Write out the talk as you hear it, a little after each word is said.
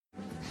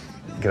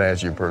Can I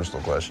ask you a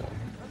personal question?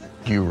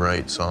 Do you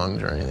write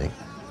songs or anything?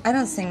 I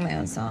don't sing my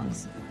own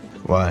songs.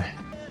 Why?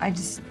 I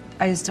just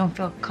don't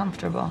feel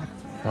comfortable.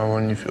 Why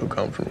wouldn't you feel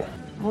comfortable?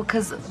 Well,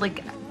 because,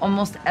 like,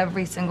 almost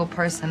every single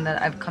person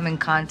that I've come in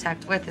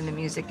contact with in the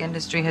music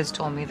industry has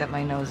told me that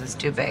my nose is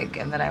too big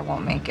and that I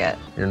won't make it.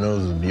 Your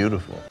nose is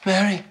beautiful.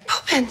 Mary.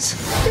 Poppins,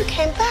 you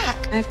came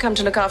back. I've come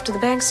to look after the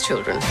Banks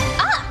children.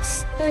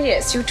 Us? Oh,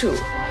 yes, you too.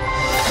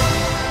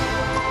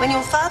 When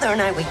your father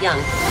and I were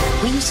young,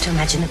 we used to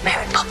imagine that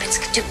Mary Poppins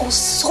could do all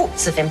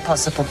sorts of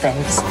impossible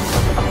things.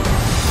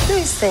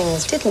 Those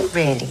things didn't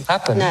really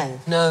Happen? No.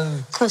 No.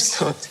 Of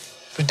course not.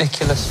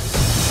 Ridiculous.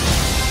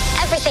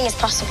 Everything is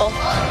possible.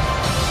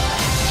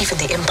 Even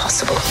the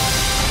impossible.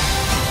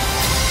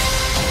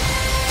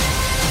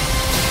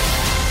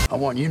 I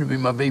want you to be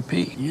my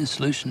VP. You're the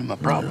solution to my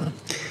problem.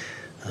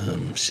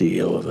 I'm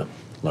CEO of a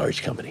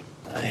large company.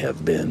 I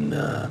have been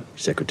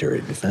Secretary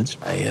of Defense.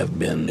 I have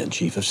been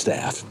Chief of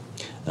Staff.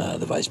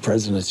 The Vice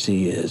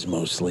Presidency is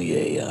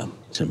mostly a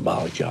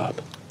symbolic job.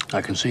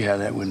 I can see how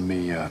that wouldn't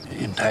be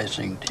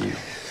enticing to you.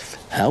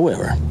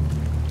 However,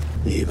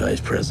 the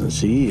Vice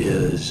Presidency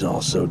is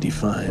also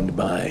defined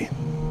by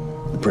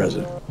the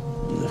President.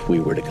 If we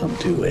were to come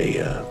to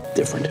a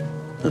different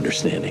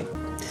understanding.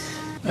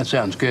 That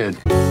sounds good.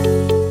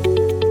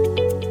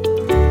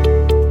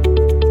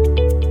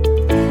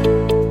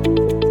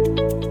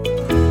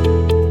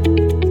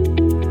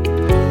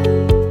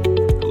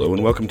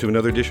 Welcome to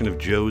another edition of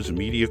Joe's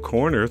Media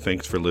Corner.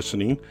 Thanks for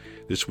listening.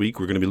 This week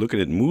we're going to be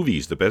looking at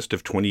movies, the best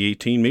of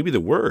 2018, maybe the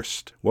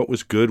worst. What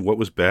was good, what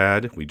was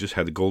bad? We just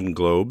had the Golden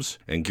Globes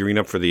and gearing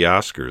up for the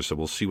Oscars, so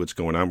we'll see what's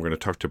going on. We're going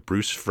to talk to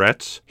Bruce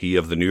Fretz, he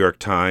of the New York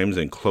Times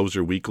and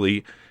Closer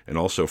Weekly, and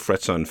also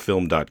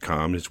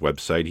fretzonfilm.com, his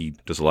website. He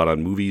does a lot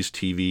on movies,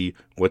 TV,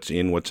 what's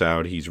in, what's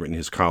out. He's written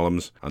his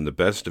columns on the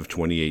best of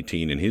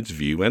 2018 in his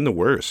view and the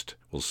worst.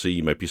 We'll see.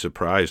 You might be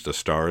surprised. A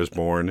Star is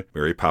Born,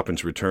 Mary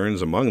Poppins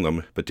Returns among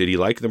them. But did he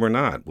like them or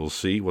not? We'll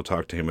see. We'll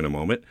talk to him in a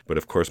moment. But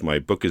of course, my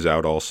book is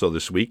out also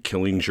this week,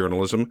 Killing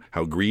Journalism,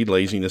 How Greed,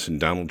 Laziness, and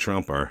Donald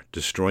Trump Are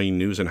Destroying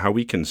News and How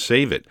We Can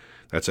Save It.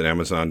 That's at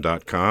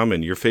Amazon.com,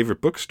 and your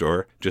favorite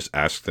bookstore, just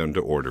ask them to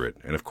order it.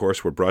 And of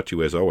course, we're brought to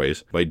you, as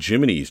always, by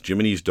Jiminy's.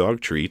 Jiminy's Dog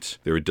Treats.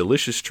 They're a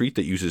delicious treat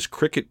that uses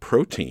cricket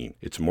protein.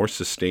 It's more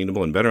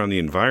sustainable and better on the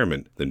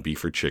environment than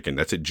beef or chicken.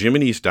 That's at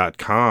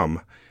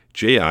Jiminy's.com.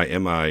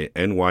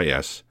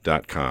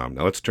 JIMINYS.com.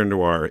 Now let's turn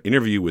to our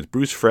interview with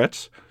Bruce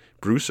Fretz.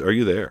 Bruce, are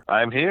you there?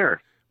 I'm here.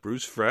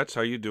 Bruce Fretz,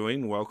 how you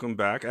doing? Welcome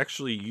back.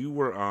 Actually, you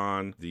were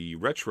on the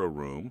Retro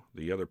Room,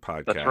 the other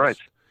podcast. That's right.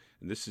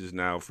 And this is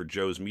now for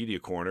Joe's Media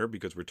Corner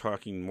because we're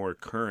talking more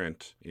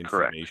current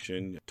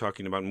information,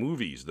 talking about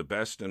movies, the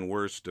best and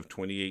worst of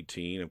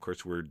 2018. Of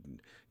course, we're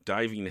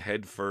diving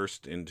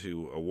headfirst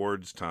into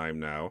awards time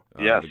now.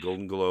 Yes. The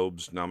Golden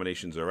Globes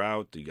nominations are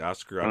out. The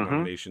Oscar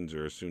nominations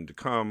are soon to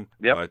come.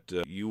 Yep. But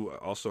you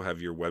also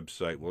have your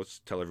website. Well,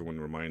 let's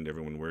remind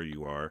everyone where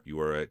you are. You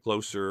are at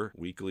Closer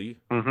Weekly,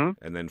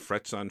 and then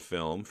Fretz on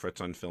Film,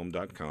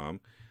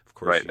 fretzonfilm.com. Of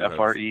course, right,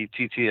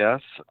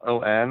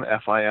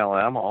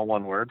 FRETTSONFILM, all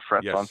one word,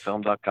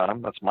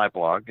 fretzonfilm.com. That's my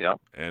blog, yeah.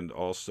 And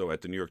also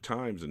at the New York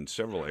Times in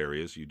several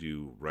areas, you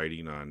do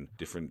writing on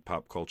different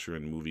pop culture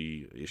and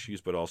movie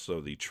issues, but also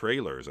the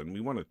trailers. And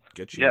we want to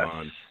get you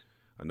on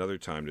another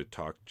time to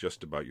talk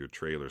just about your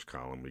trailers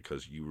column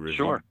because you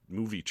review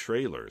movie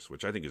trailers,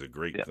 which I think is a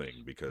great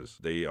thing because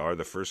they are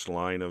the first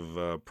line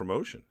of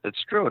promotion.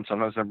 It's true, and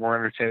sometimes they're more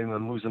entertaining than the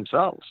movies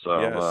themselves. So,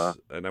 yes,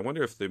 and I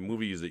wonder if the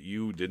movies that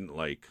you didn't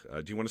like,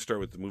 do you want to start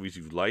with the movies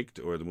you've liked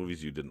or the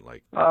movies you didn't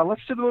like?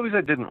 Let's do the movies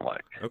I didn't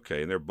like.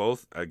 Okay, and they're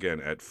both,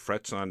 again, at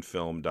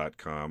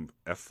fretzonfilm.com,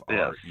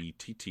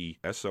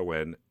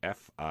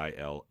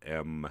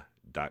 FRETTSONFILM.com.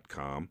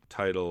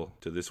 Title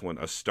to this one,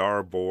 A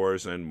Star,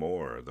 Boars, and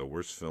More, the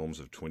worst films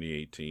of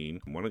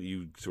 2018. Why don't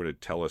you sort of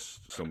tell us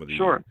some of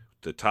the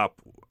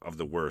top of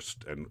the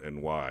worst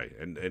and why?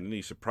 And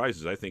any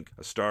surprises? I think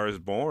A Star is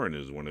Born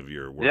is one of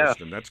your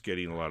worst, and that's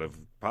getting a lot of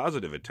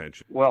positive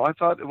attention. Well, I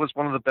thought it was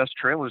one of the best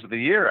trailers of the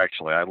year,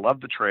 actually. I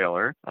loved the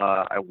trailer.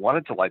 I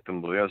wanted to like the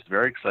movie. I was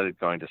very excited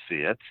going to see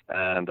it.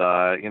 And,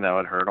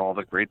 I'd heard all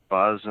the great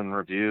buzz and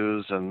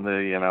reviews and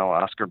the,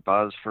 Oscar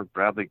buzz for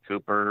Bradley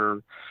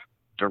Cooper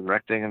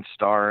directing and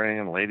starring,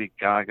 and Lady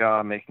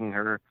Gaga making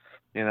her,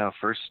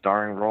 first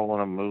starring role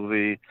in a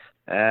movie,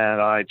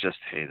 and I just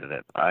hated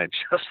it. I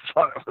just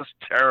thought it was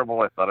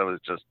terrible. I thought it was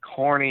just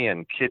corny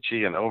and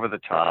kitschy and over the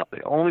top.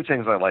 The only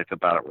things I liked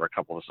about it were a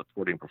couple of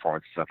supporting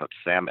performances. I thought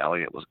Sam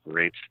Elliott was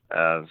great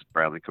as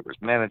Bradley Cooper's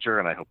manager,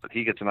 and I hope that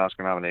he gets an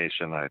Oscar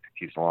nomination. I think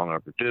he's long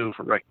overdue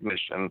for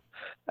recognition,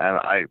 and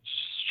I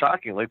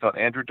shockingly thought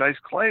Andrew Dice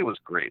Clay was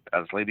great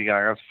as Lady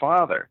Gaga's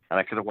father, and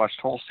I could have watched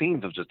whole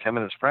scenes of just him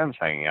and his friends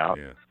hanging out.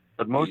 Yeah.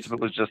 But most of it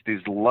was just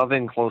these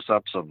loving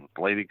close-ups of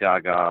Lady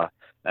Gaga,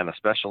 and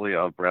especially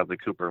of Bradley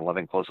Cooper,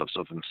 loving close-ups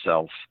of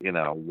himself,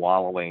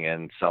 wallowing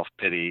in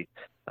self-pity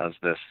as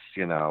this,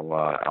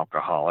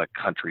 alcoholic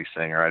country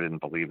singer. I didn't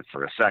believe it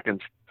for a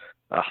second.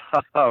 Lady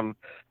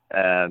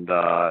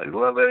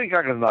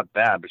Gaga's not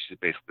bad, but she's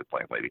basically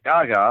playing Lady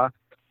Gaga.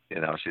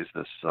 She's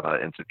this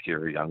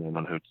insecure young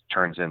woman who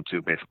turns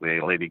into basically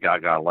a Lady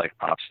Gaga-like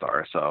pop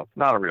star. So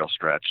not a real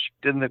stretch.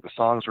 Didn't think the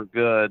songs were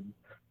good.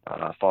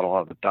 Thought a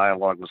lot of the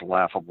dialogue was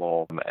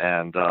laughable.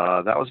 And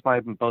that was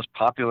my most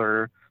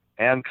popular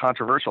and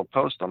controversial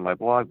post on my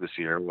blog this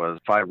year, was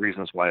 5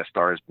 reasons why A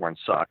Star is Born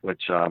sucked,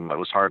 which it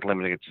was hard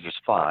limiting it to just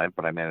 5,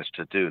 but I managed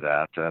to do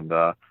that. And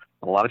a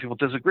lot of people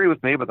disagree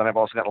with me, but then I've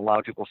also got a lot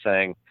of people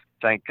saying,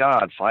 thank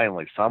God,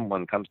 finally,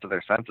 someone comes to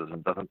their senses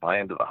and doesn't buy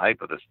into the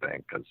hype of this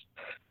thing, because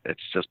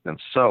it's just been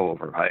so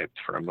overhyped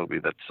for a movie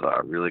that's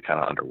really kind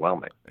of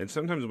underwhelming. And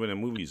sometimes when a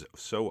movie's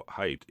so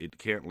hyped, it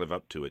can't live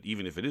up to it,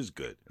 even if it is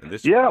good. And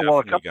this Yeah,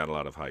 definitely got a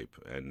lot of hype.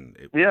 And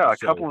a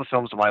couple of the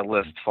films on my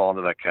list fall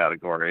into that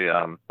category.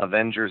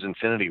 Avengers: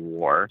 Infinity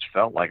War, which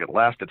felt like it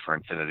lasted for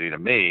infinity to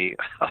me.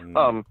 It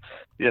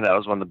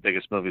was one of the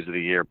biggest movies of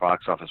the year,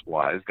 box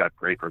office-wise, got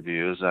great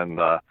reviews, and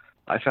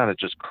I found it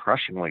just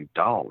crushingly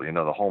dull.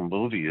 The whole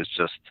movie is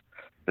just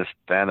this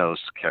Thanos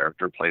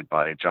character played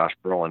by Josh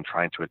Brolin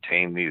trying to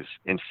attain these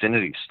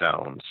Infinity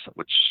Stones,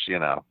 which,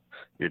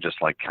 you're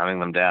just like counting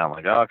them down,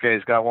 like, oh, okay,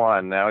 he's got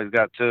 1, now he's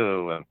got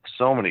 2, and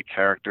so many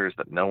characters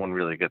that no one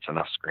really gets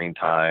enough screen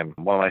time.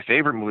 One of my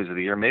favorite movies of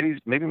the year,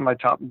 maybe my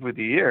top movie of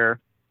the year,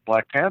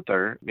 Black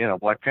Panther.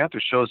 Black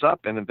Panther shows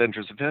up in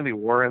Avengers: Infinity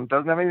War and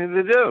doesn't have anything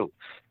to do.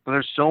 But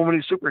there's so many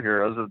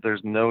superheroes that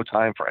there's no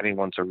time for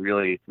anyone to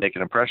really make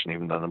an impression,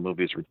 even though the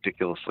movie is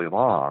ridiculously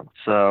long.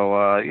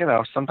 So,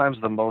 sometimes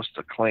the most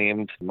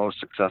acclaimed, most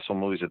successful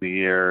movies of the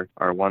year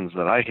are ones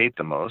that I hate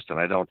the most, and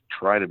I don't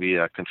try to be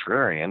a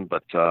contrarian,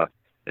 but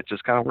it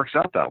just kind of works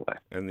out that way.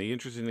 And the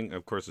interesting thing,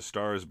 of course, A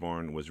Star is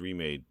Born was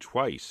remade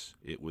twice.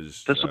 This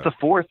was the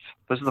fourth.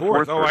 This is the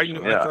fourth. Oh, version.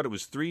 I thought it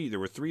was 3. There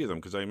were 3 of them,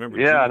 because I remember.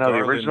 Yeah, Judy the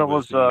original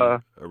was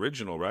the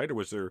original, right? Or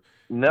was there?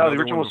 No, the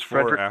original was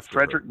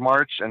Frederick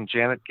March and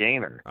Janet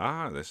Gaynor.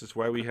 This is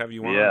why we have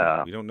you on.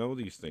 Yeah, we don't know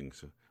these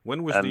things.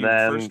 When was the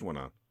first one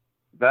on?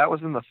 That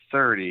was in the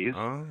 30s.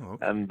 Oh,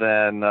 okay. And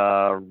then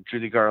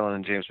Judy Garland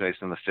and James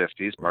Mason in the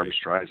 50s, Barbra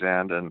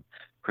Streisand and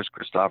Chris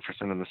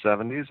Christopherson in the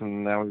 70s,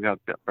 and now we've got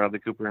Bradley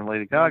Cooper and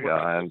Lady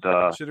Gaga. And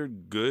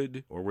considered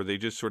good, or were they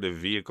just sort of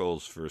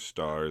vehicles for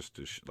stars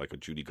to like a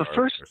Judy Garland?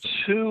 The first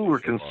 2 were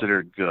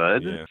considered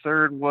good. Yeah. The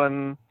third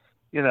one,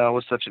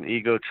 was such an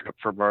ego trip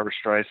for Barbra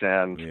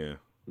Streisand. Yeah.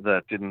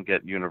 That didn't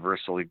get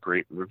universally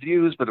great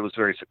reviews, but it was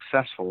very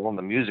successful, and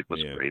the music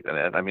was great in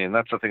it. I mean,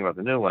 that's the thing about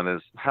the new one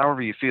is,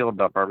 however you feel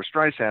about Barbra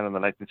Streisand in the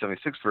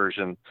 1976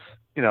 version,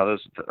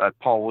 that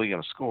Paul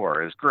Williams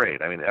score is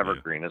great. I mean,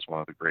 Evergreen is one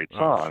of the great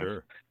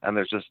songs, and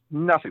there's just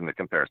nothing that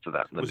compares to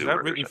that in the new version. Was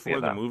that written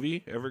for the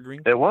movie,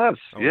 Evergreen? It was,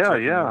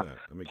 yeah.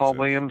 Paul sense.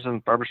 Williams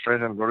and Barbra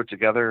Streisand wrote it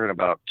together in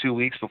about 2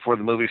 weeks before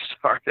the movie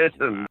started,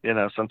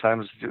 and,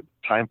 sometimes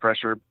time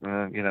pressure,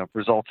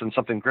 results in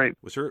something great.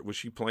 Was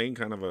she playing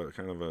kind of a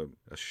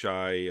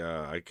shy,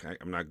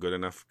 I'm not good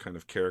enough kind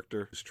of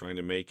character, just trying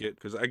to make it?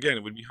 Because again,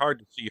 it would be hard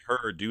to see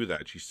her do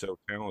that. She's so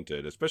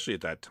talented, especially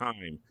at that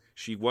time.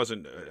 She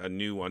wasn't a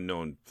new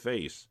unknown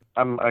face.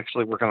 I'm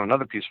actually working on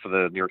another piece for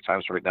the New York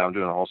Times right now. I'm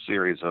doing a whole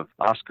series of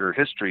Oscar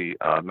history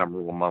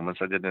memorable moments.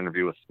 I did an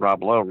interview with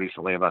Rob Lowe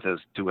recently about his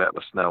duet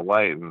with Snow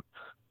White, and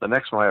the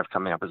next one I have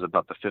coming up is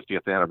about the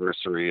 50th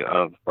anniversary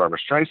of Barbra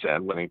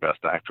Streisand winning Best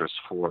Actress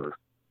for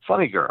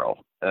Funny Girl,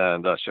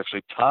 and she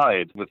actually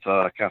tied with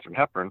Katharine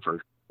Hepburn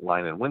for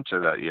Lion in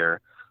Winter that year.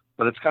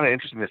 But it's kind of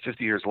interesting that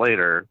 50 years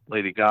later,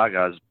 Lady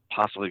Gaga is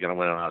possibly going to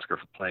win an Oscar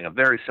for playing a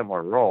very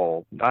similar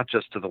role, not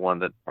just to the one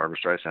that Barbra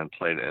Streisand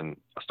played in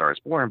A Star is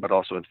Born, but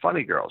also in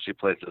Funny Girl. She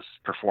plays this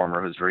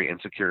performer who's very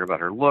insecure about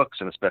her looks,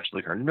 and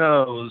especially her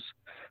nose,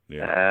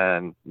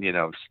 and,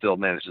 still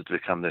manages to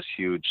become this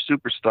huge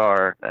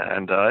superstar.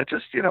 And it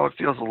just, it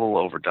feels a little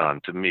overdone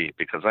to me,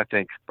 because I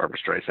think Barbra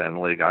Streisand and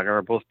Lady Gaga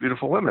are both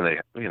beautiful women.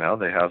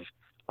 They have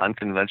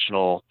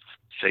unconventional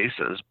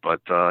faces,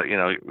 but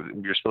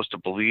you're supposed to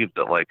believe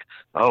that, like,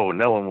 oh,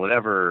 no one would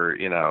ever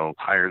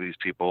hire these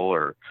people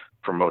or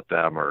promote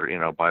them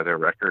or buy their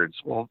records.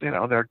 Well,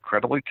 they're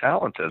incredibly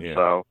talented.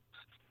 So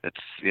it's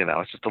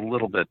just a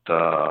little bit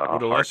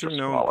would a lesser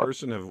known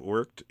person have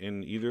worked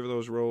in either of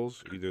those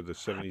roles, either the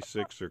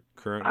 76 or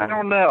current I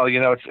don't know.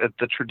 It's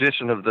the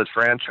tradition of the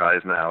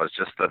franchise now is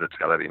just that it's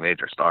got to be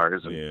major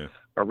stars. And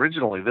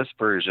originally this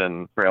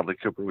version Bradley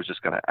Cooper was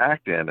just going to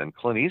act in, and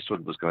Clint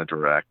Eastwood was going to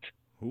direct,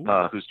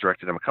 who's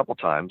directed him a couple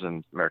times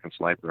in American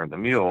Sniper and The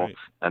Mule,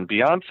 and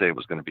Beyonce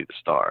was going to be the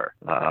star,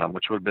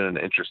 which would have been an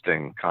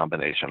interesting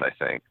combination, I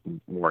think,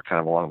 more kind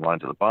of along the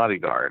lines of The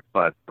Bodyguard.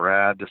 But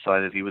Brad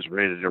decided he was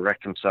ready to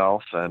direct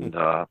himself, and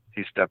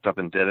he stepped up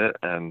and did it,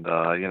 and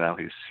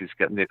he's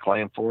getting the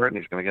acclaim for it, and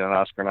he's going to get an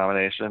Oscar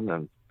nomination,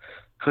 and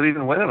could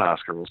even win an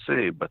Oscar. We'll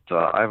see. But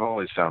I've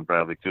always found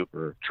Bradley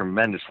Cooper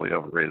tremendously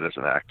overrated as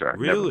an actor. I've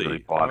never really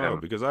bought him.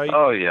 Because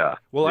yeah.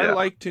 Well, yeah. I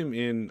liked him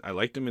in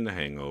The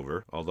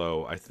Hangover,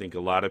 although I think a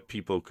lot of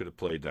people could have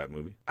played that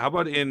movie. How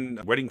about in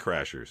Wedding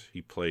Crashers?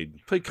 He played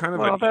kind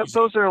of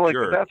those are like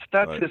jerk,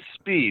 that's his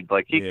speed.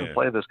 Like he can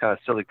play those kind of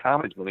silly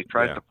comedies when he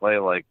tries to play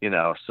like,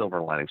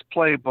 Silver Linings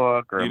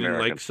Playbook or you didn't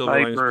American like Silver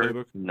Linings Sniper.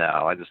 Playbook?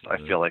 No, I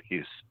feel like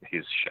he's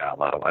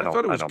shallow. I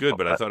thought it was good,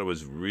 but I thought it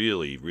was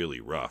really,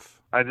 really rough.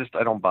 I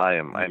don't buy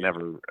him.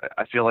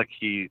 I feel like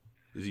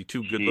is he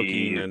too good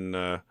looking and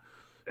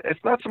it's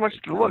not so much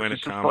the look,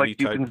 it's just like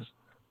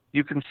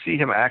you can see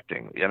him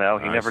acting, he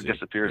never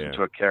disappears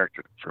into a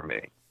character for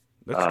me.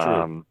 That's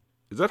true.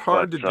 Is that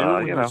hard to do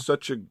when you're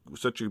such a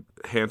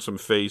handsome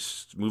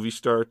faced movie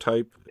star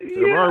type?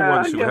 There are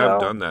ones who have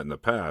done that in the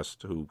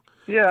past who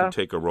can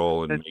take a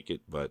role and make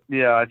it, but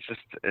I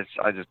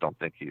just don't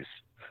think he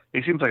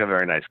seems like a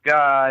very nice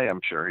guy.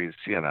 I'm sure he's,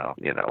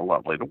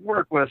 lovely to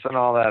work with and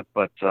all that,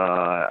 but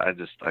I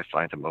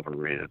find him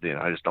overrated.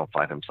 I just don't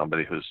find him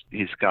somebody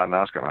he's gotten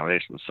Oscar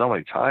nominations so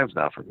many times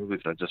now for movies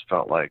that I just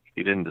felt like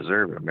he didn't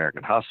deserve it.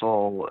 American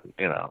Hustle,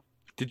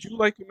 Did you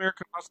like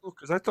American Hustle?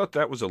 Because I thought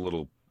that was a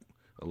little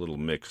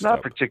mixed Not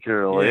up.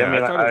 particularly. Yeah, I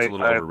thought it was a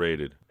little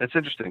overrated. It's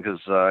interesting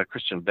because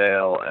Christian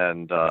Bale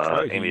and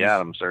Amy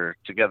Adams are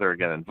together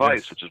again in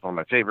Vice, which is one of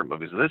my favorite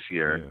movies of this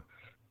year. Yeah.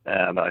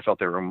 And I felt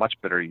they were much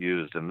better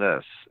used in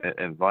this,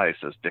 in Vice,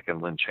 as Dick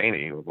and Lynn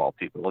Cheney, of all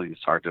people.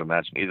 It's hard to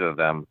imagine either of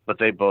them, but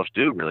they both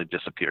do really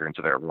disappear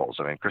into their roles.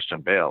 I mean,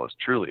 Christian Bale is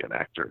truly an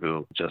actor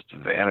who just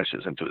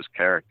vanishes into his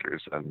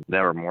characters, and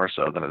never more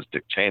so than as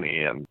Dick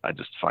Cheney. And I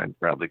just find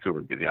Bradley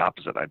Cooper to be the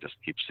opposite. I just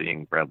keep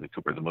seeing Bradley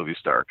Cooper, the movie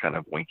star, kind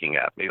of winking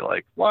at me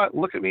like, what?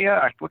 Look at me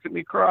act. Look at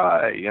me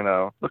cry.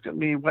 Look at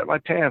me wet my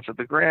pants at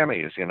the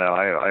Grammys.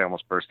 I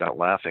almost burst out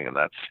laughing in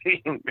that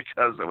scene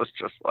because it was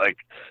just like,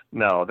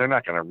 no, they're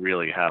not going to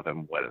really have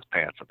him wet his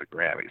pants at the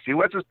Grammys. He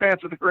wets his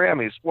pants at the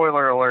Grammys.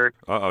 Spoiler alert.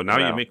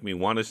 Now you make me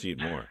want to see it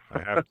more. I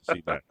have to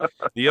see that.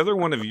 The other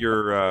one of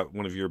your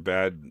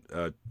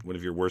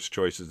worst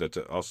choices that's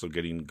also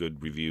getting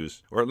good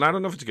reviews, or I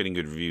don't know if it's getting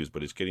good reviews,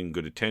 but it's getting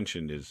good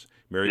attention, is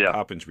Mary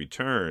Poppins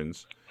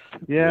Returns.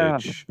 Yeah.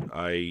 Which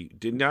I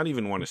did not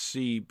even want to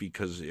see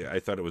because I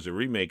thought it was a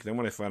remake. Then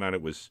when I found out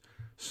it was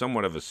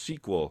somewhat of a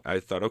sequel,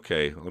 I thought,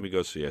 okay, let me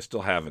go see. I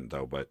still haven't,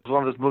 though. But it's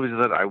one of those movies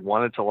that I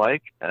wanted to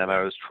like, and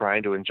I was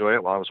trying to enjoy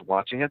it while I was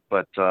watching it,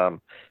 but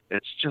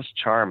it's just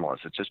charmless.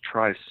 It just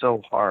tries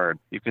so hard.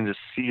 You can just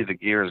see the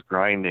gears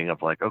grinding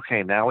of like,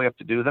 okay, now we have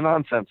to do the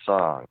nonsense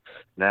song.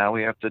 Now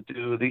we have to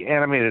do the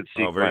animated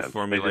sequence. Oh, very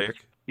formulaic?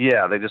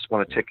 They just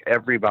want to tick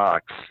every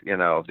box,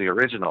 of the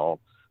original.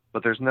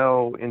 But there's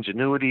no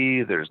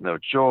ingenuity, there's no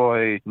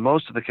joy.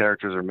 Most of the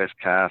characters are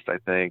miscast, I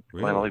think.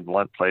 Really? Emily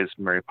Blunt plays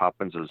Mary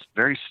Poppins as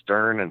very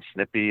stern and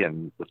snippy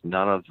and with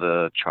none of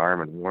the charm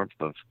and warmth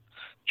of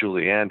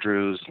Julie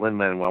Andrews.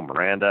 Lin-Manuel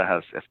Miranda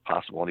has, if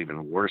possible, an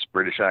even worse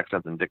British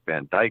accent than Dick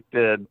Van Dyke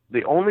did.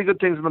 The only good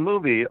things in the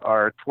movie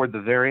are toward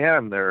the very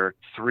end. There are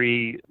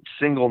 3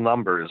 single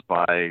numbers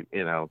by,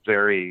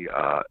 very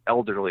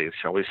elderly,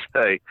 shall we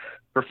say,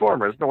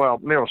 performers. Well,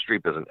 Meryl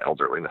Streep isn't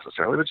elderly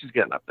necessarily, but she's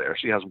getting up there.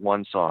 She has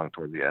one song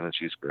toward the end, and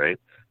she's great.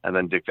 And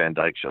then Dick Van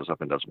Dyke shows up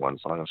and does one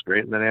song, that's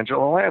great. And then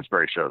Angela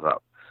Lansbury shows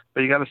up.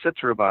 But you got to sit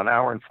through about an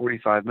hour and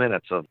 45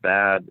 minutes of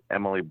bad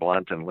Emily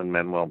Blunt and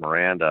Lin-Manuel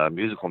Miranda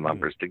musical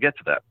numbers to get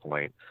to that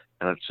point,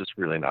 and it's just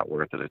really not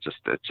worth it. It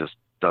just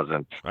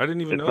doesn't. I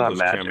didn't even know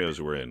those cameos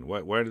were in.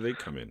 Why did they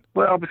come in?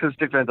 Well, because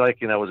Dick Van Dyke,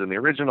 was in the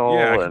original,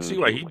 I can and see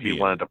why he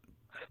wanted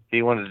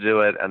to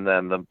do it, and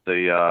then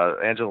the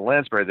Angela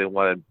Lansbury, they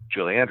wanted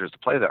Julie Andrews to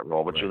play that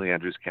role, but Julie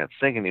Andrews can't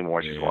sing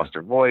anymore. She's lost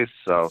her voice,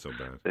 so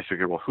they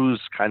figured, well,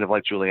 who's kind of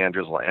like Julie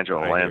Andrews? Well,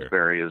 Angela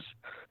Lansbury is,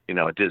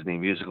 a Disney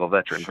musical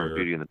veteran from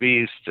Beauty and the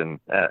Beast, and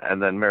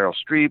then Meryl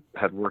Streep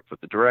had worked with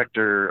the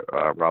director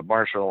Rob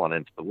Marshall on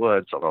Into the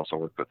Woods. I've also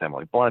worked with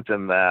Emily Blunt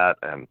in that,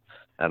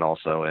 and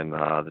also in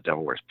The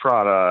Devil Wears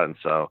Prada, and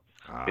so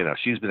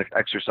she's been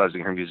exercising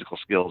her musical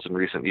skills in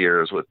recent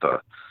years with the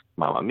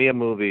Mamma Mia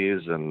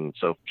movies, and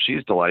so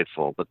she's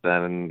delightful. But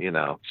then,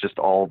 just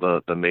all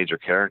the major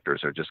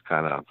characters are just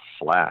kind of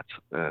flat,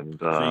 and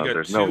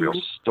there's no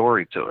real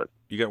story to it.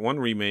 You got one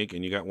remake,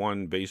 and you got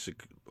one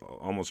basic,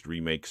 almost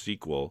remake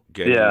sequel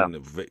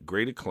getting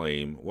great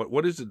acclaim.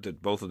 What is it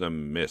that both of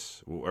them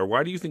miss, or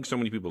why do you think so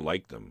many people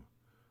like them?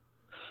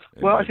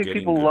 Well, I think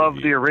people love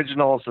the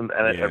originals, and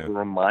it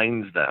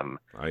reminds them.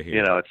 I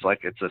hear it's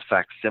like it's a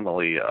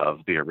facsimile of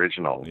the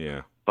original.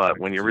 Yeah. But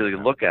when you really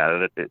look at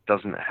it, it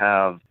doesn't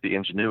have the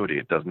ingenuity.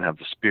 It doesn't have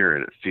the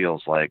spirit. It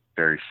feels like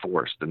very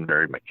forced and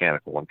very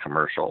mechanical and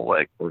commercial.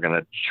 Like, we're going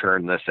to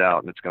churn this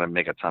out and it's going to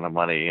make a ton of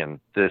money. And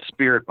the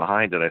spirit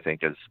behind it, I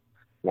think, is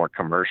more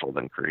commercial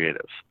than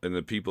creative. And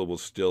the people will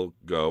still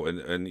go,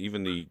 and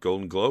even the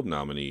Golden Globe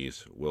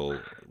nominees will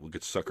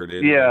get suckered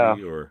in. Yeah.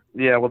 Maybe, or...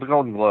 Yeah, well, the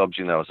Golden Globes,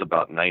 is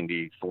about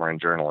 90 foreign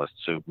journalists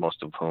who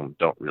most of whom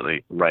don't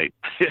really write.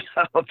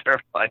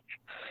 They're like,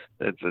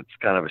 It's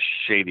kind of a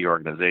shady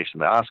organization.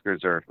 The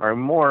Oscars are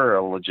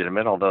more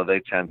legitimate, although they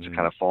tend to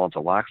kind of fall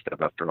into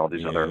lockstep after all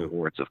these other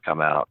awards have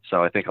come out.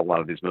 So I think a lot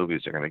of these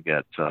movies are going to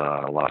get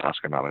a lot of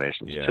Oscar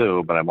nominations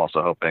too. But I'm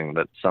also hoping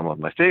that some of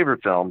my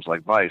favorite films,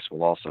 like Vice,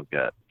 will also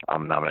get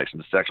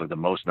nominations. It's actually the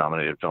most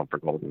nominated film for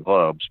Golden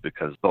Globes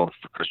because both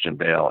Christian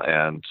Bale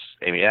and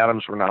Amy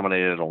Adams were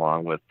nominated,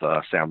 along with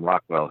Sam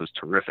Rockwell, who's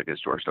terrific as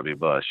George W.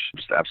 Bush.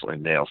 Just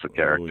absolutely nails the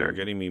character. You're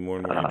getting me more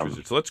and more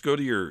interested. So let's go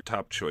to your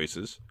top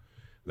choices.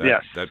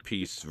 That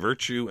piece,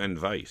 Virtue and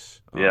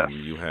Vice.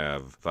 You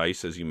have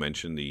Vice, as you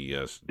mentioned,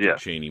 the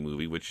Cheney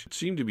movie, which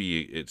seemed to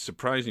be, it's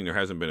surprising there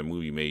hasn't been a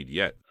movie made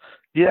yet.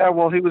 Yeah,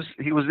 well, he was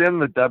in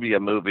the W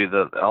movie,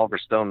 the Oliver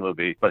Stone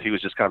movie, but he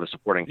was just kind of a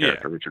supporting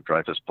character. Richard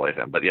Dreyfuss played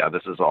him. But yeah,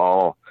 this is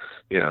all,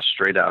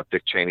 straight out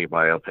Dick Cheney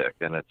biopic,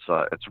 and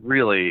it's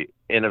really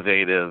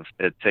innovative.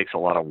 It takes a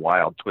lot of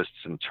wild twists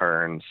and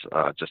turns,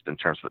 just in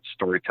terms of its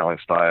storytelling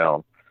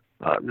style.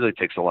 It really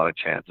takes a lot of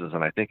chances,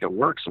 and I think it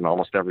works in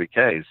almost every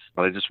case.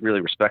 But I just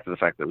really respected the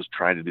fact that it was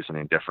trying to do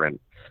something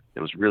different. It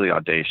was really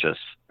audacious,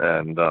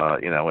 and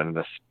in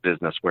this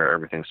business where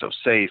everything's so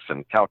safe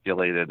and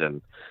calculated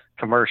and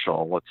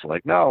commercial, it's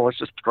like, no, let's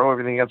just throw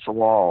everything against the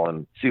wall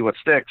and see what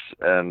sticks.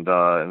 And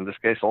in this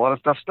case, a lot of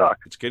stuff stuck.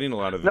 It's getting a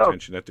lot of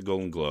attention at the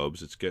Golden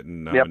Globes. It's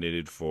getting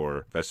nominated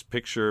for Best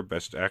Picture,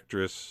 Best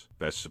Actress,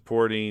 Best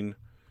Supporting.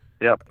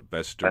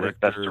 Best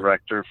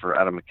director for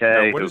Adam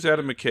McKay. Now, what is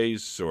Adam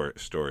McKay's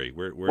story?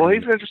 Well,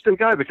 he's an interesting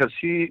guy because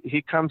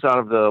he comes out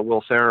of the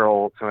Will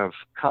Ferrell kind of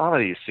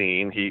comedy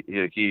scene.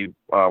 He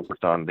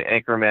worked on the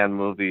Anchorman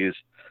movies,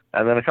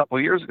 and then a couple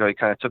of years ago, he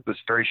kind of took this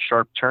very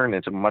sharp turn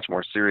into much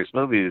more serious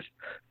movies,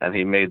 and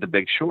he made The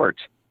Big Short,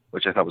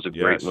 which I thought was a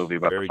great movie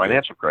about the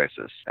financial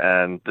crisis.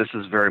 And this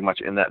is very much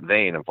in that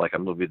vein of like a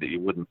movie that you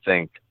wouldn't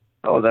think,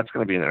 oh, that's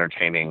going to be an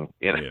entertaining,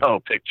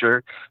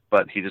 picture.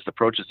 But he just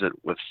approaches it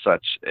with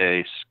such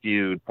a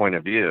skewed point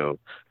of view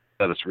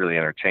that it's really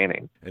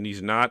entertaining. And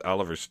he's not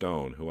Oliver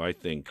Stone, who I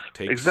think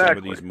takes some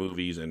of these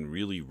movies and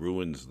really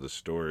ruins the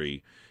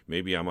story.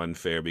 Maybe I'm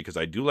unfair because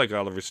I do like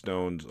Oliver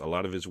Stone, a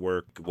lot of his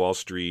work, Wall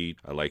Street.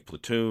 I like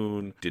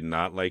Platoon. Did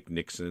not like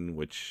Nixon,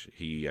 which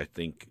I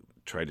think,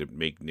 tried to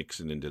make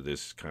Nixon into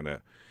this kind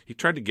of... He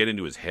tried to get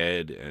into his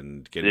head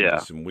and get into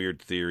some weird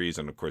theories.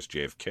 And, of course,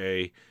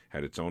 JFK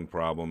had its own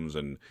problems.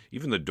 And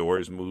even the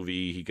Doors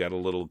movie, he got a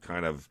little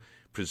kind of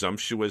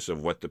presumptuous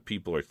of what the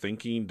people are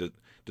thinking.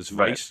 Does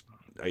Vice,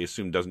 I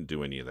assume, doesn't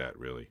do any of that,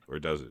 really? Or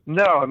does it?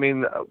 No, I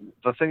mean,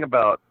 the thing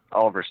about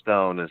Oliver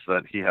Stone is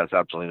that he has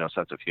absolutely no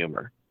sense of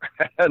humor.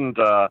 And,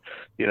 so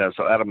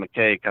Adam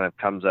McKay kind of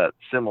comes at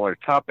similar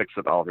topics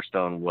that Oliver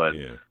Stone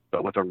would,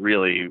 but with a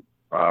really...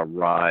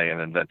 wry and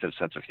inventive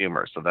sense of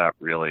humor. So that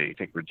really, I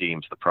think,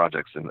 redeems the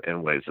projects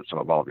in ways that some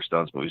of Oliver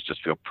Stone's movies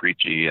just feel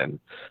preachy and,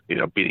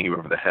 beating you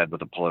over the head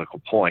with a political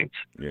point.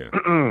 Yeah.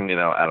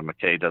 Adam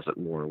McKay does it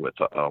more with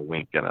a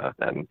wink and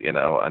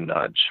a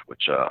nudge,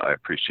 which I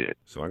appreciate.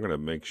 So I'm going to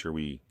make sure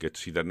we get to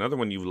see that. Another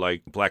one you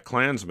like, Black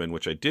Klansman,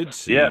 which I did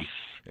see. Yes.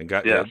 And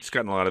it's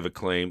gotten a lot of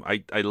acclaim.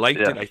 I liked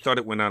it. I thought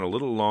it went on a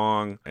little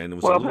long and it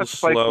was a little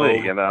slow.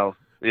 Lee,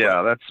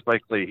 Yeah, that's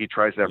Spike Lee. He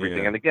tries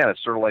everything. And again,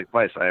 it's sort of like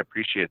Vice. I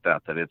appreciate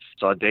that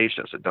it's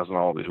audacious. It doesn't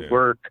always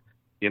work.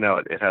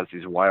 It has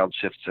these wild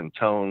shifts in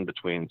tone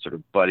between sort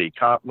of buddy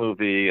cop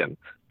movie and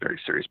very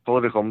serious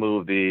political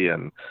movie.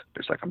 And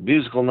there's like a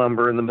musical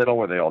number in the middle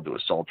where they all do a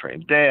Soul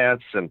Train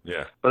dance.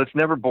 But it's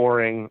never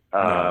boring.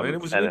 And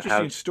it was an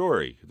interesting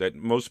story that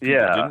most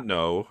people didn't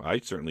know. I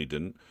certainly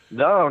didn't.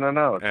 No.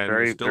 It's and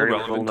very, still very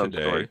relevant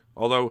today. Story.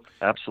 Although,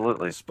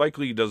 absolutely, Spike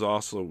Lee does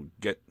also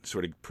get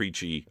sort of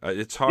preachy.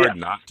 It's hard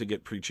not to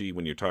get preachy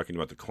when you're talking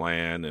about the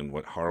Klan and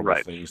what horrible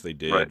things they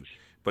did. Right.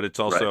 But it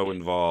also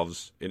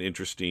involves an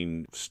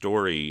interesting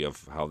story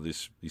of how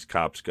these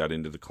cops got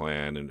into the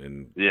Klan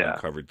and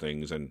uncovered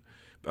things, and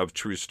a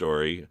true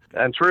story.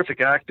 And terrific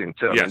acting,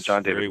 too. Yes,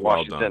 John David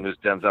Washington, who's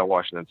Denzel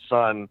Washington's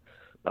son,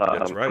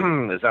 That's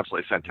right. is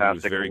absolutely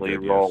fantastic in the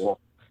lead role.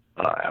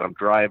 Adam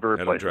Driver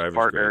plays his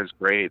partner, is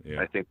great.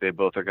 Yeah. I think they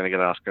both are going to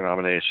get Oscar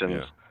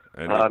nominations. Yeah.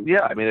 I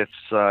mean,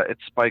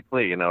 it's Spike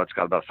Lee. It's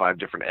got about 5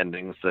 different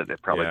endings that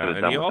it probably could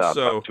have done without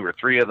about 2 or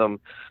 3 of them.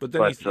 But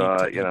then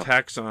he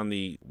tacks on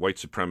the white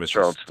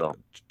supremacist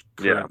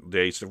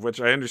days,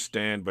 which I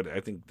understand, but I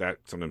think that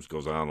sometimes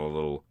goes on a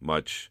little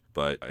much.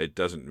 But it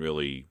doesn't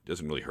really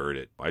hurt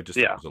it. I just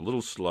it was a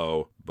little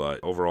slow, but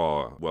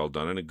overall well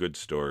done and a good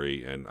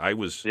story. And I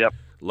was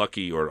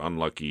lucky or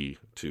unlucky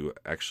to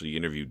actually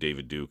interview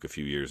David Duke a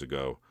few years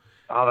ago.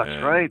 Oh,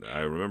 that's right. I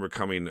remember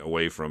coming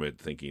away from it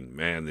thinking,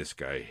 man, this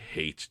guy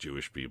hates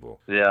Jewish people.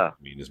 Yeah.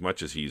 I mean, as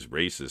much as he's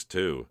racist,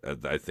 too,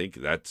 I think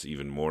that's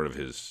even more of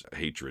his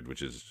hatred,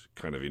 which is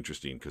kind of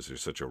interesting because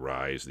there's such a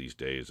rise these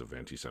days of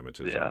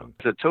anti-Semitism.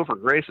 Yeah.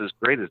 Topher Grace is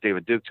great as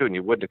David Duke, too, and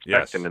you wouldn't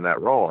expect him in that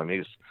role. I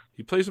mean,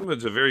 he plays him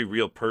as a very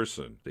real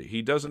person.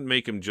 He doesn't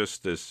make him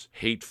just this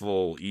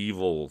hateful,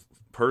 evil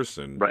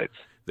person. Right.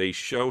 They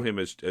show him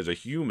as a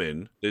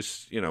human,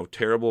 this,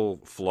 terrible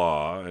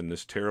flaw and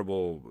this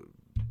terrible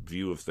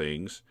view of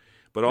things,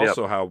 but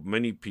also how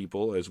many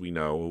people, as we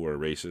know, who are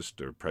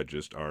racist or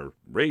prejudiced are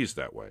raised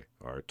that way,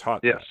 are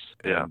taught Yes.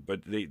 that.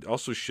 But they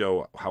also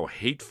show how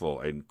hateful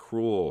and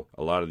cruel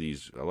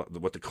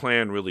what the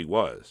Klan really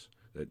was.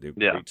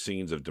 Great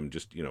scenes of them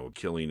just,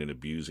 killing and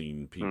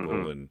abusing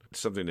people, and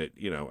something that,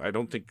 I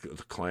don't think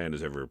the Klan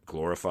is ever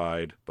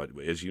glorified, but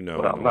as you know,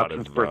 in a lot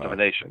of Birth of a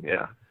Nation,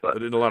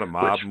 but in a lot of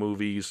mob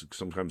movies,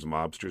 sometimes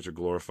mobsters are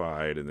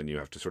glorified, and then you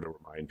have to sort of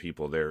remind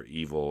people they're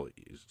evil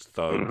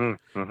thug.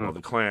 Well, the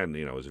Klan,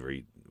 was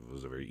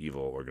a very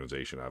evil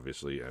organization,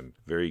 obviously, and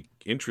very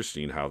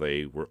interesting how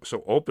they were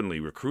so openly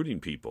recruiting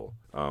people.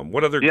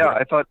 What other? Yeah,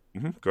 I thought.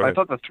 Go ahead. I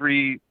thought the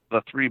three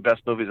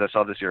best movies I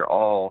saw this year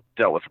all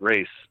dealt with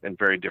race in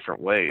very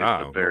different ways,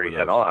 but very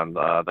head on.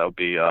 That would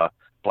be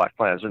Black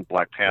Klansman,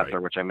 Black Panther,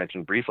 which I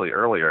mentioned briefly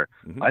earlier.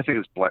 I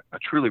think it's a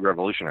truly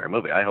revolutionary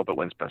movie. I hope it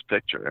wins Best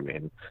Picture. I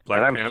mean,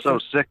 I'm so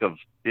sick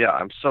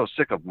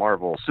of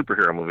Marvel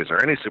superhero movies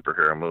or any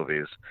superhero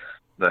movies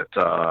that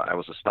I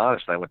was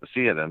astonished I went to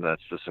see it, and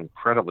that's this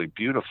incredibly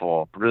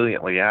beautiful,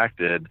 brilliantly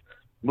acted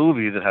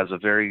movie that has a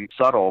very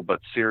subtle but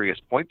serious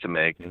point to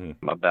make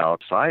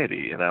about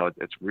society.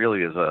 It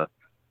really is a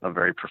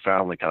very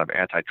profoundly kind of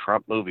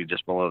anti-Trump movie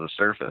just below the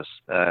surface.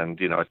 And,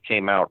 it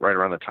came out right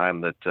around the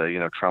time that,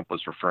 Trump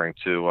was referring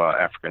to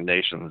African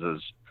nations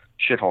as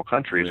shithole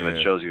countries, and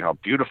it shows you how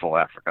beautiful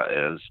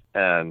Africa is.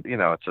 And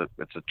it's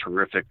a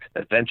terrific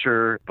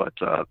adventure, but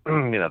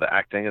the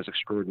acting is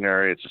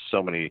extraordinary. It's just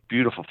so many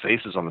beautiful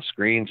faces on the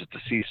screen, just to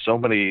see so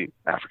many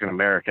African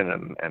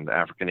American and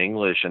African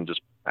English and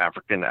just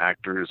African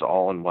actors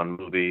all in one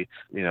movie,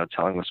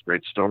 telling this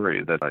great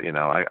story that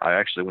I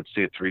actually went to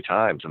see it 3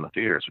 times in the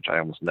theaters, which I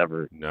almost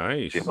never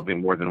see a movie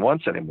more than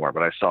once anymore.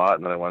 But I saw it,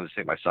 and then I wanted to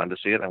take my son to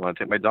see it, and I wanted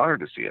to take my daughter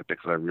to see it,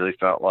 because I really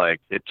felt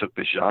like it took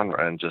the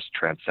genre and just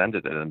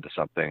transcended it into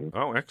something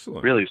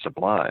excellent, really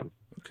sublime.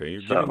 Okay,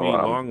 you're giving me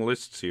long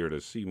lists here to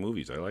see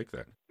movies. I like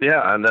that.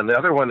 Yeah, and then the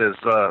other one is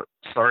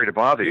Sorry to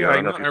Bother You. Yeah, I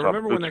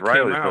remember when that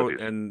came out,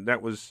 and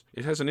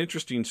it has an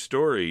interesting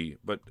story,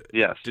 but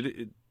yes,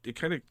 it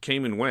kind of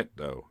came and went,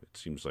 though, it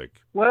seems like.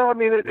 Well, I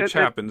mean, it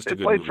happens to it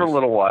good played movies. for a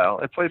little while.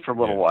 It played for a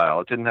little while.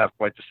 It didn't have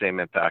quite the same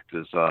impact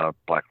as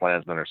Black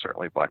Klansman or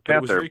certainly Black Panther.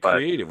 It was very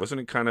creative,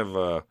 wasn't it? Kind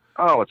of.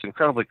 It's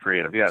incredibly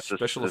creative. Yeah,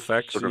 special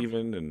effects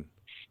even, and.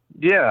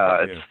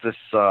 Yeah, it's this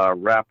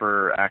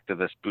rapper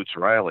activist Boots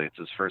Riley. It's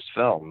his first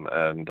film,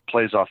 and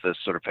plays off this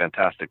sort of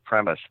fantastic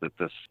premise that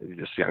this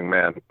young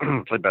man,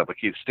 played by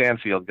Lakeith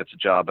Stanfield, gets a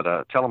job at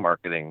a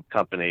telemarketing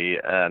company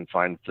and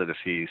finds that if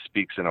he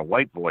speaks in a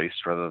white voice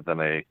rather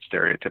than a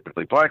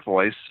stereotypically black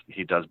voice,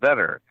 he does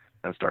better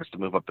and starts to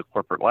move up the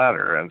corporate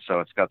ladder. And so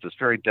it's got this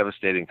very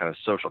devastating kind of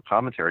social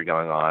commentary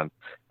going on,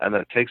 and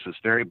then it takes this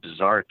very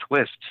bizarre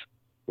twist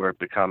where it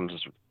becomes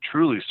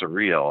truly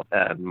surreal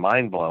and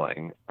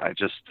mind-blowing. I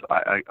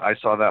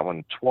saw that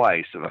one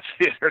twice in the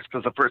theaters,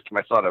 because the first time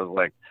I saw it, I was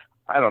like,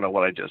 I don't know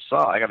what I just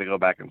saw. I got to go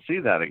back and see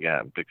that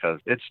again, because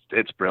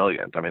it's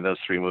brilliant. I mean, those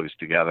 3 movies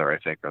together, I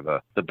think,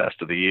 are the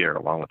best of the year,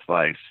 along with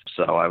Vice.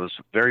 So I was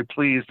very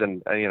pleased,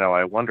 and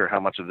I wonder how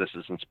much of this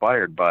is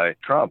inspired by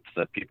Trump,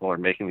 that people are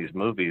making these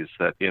movies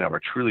that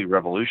are truly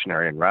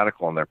revolutionary and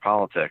radical in their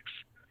politics,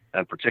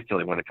 and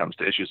particularly when it comes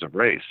to issues of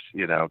race,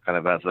 kind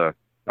of as a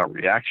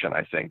reaction,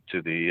 I think,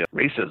 to the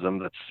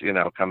racism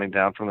that's, coming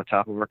down from the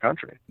top of our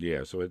country.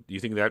 Yeah, so do you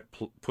think that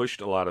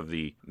pushed a lot of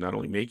the, not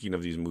only making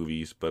of these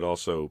movies, but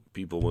also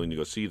people willing to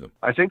go see them?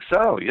 I think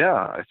so, yeah,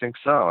 I think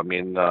so. I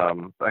mean,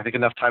 I think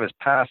enough time has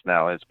passed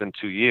now. It's been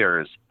 2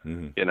 years,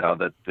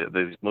 that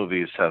these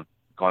movies have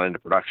gone into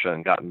production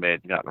and gotten made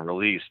and gotten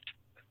released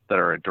that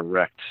are a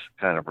direct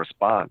kind of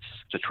response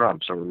to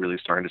Trump. So we're really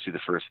starting to see the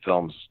first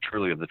films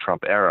truly of the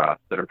Trump era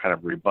that are kind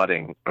of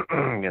rebutting,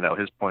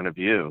 his point of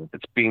view.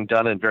 It's being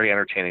done in very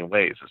entertaining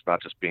ways. It's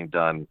not just being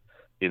done,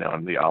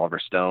 in the Oliver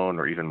Stone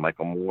or even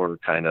Michael Moore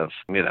kind of,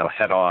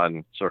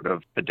 head-on sort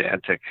of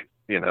pedantic,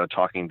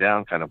 talking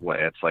down kind of way.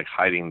 It's like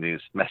hiding these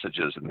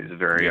messages in these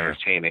very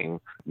entertaining,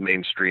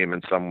 mainstream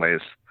in some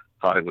ways,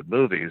 Hollywood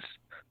movies.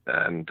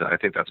 And I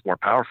think that's more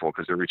powerful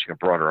because you're reaching a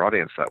broader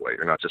audience that way.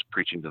 You're not just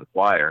preaching to the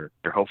choir.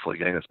 You're hopefully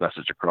getting this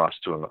message across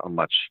to a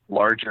much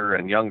larger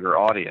and younger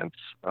audience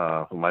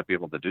who might be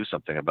able to do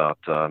something about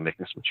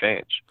making some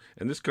change.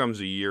 And this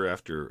comes a year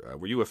after.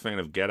 Were you a fan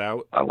of Get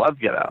Out? I love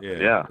Get Out.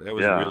 Yeah. That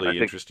was a really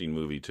interesting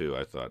movie, too,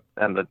 I thought.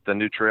 And the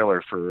new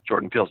trailer for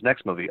Jordan Peele's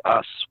next movie,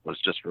 Us, was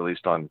just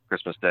released on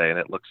Christmas Day, and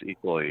it looks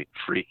equally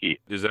freaky.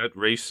 Is that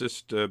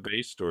racist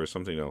based or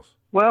something else?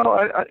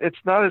 Well, it's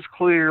not as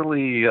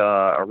clearly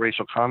a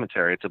racial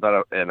commentary. It's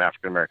about an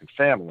African-American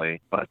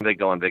family, but they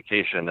go on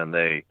vacation and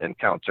they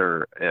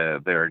encounter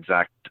their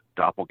exact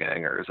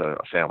doppelgangers, a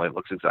family that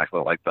looks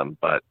exactly like them,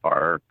 but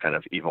are kind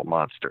of evil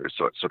monsters.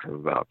 So it's sort of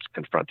about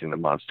confronting the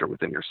monster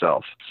within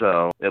yourself.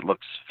 So it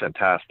looks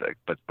fantastic.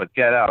 But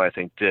Get Out, I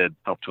think, did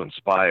help to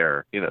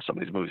inspire, some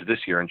of these movies this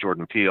year. And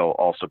Jordan Peele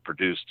also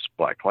produced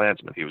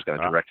BlacKkKlansman. He was going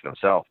to direct it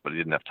himself, but he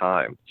didn't have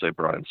time, so he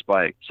brought in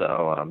Spike.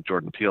 So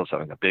Jordan Peele's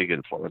having a big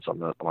influence on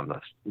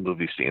the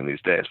movie scene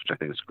these days, which I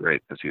think is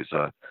great because he's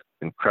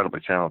incredibly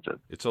talented.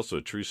 It's also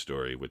a true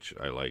story, which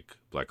I like,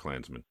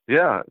 BlacKkKlansman.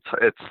 Yeah,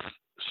 it's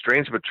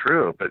strange but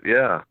true, but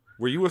yeah.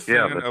 Were you a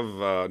fan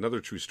of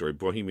another true story,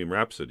 Bohemian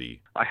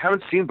Rhapsody? I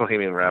haven't seen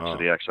Bohemian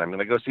Rhapsody, actually. I'm going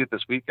to go see it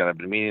this weekend. I've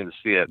been meaning to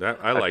see it.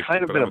 I've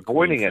kind of been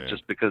avoiding it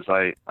just because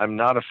I'm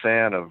not a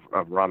fan of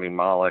Rami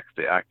Malek,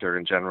 the actor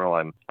in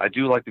general. I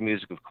do like the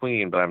music of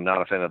Queen, but I'm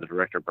not a fan of the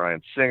director,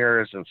 Bryan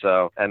Singer.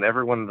 And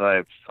everyone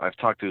that I've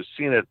talked to who's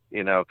seen it,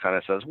 kind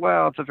of says,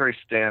 well, it's a very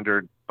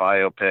standard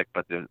biopic,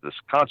 but the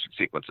concert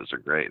sequences are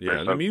great.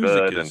 Yeah, the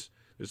music is...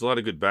 There's a lot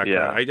of good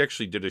background. I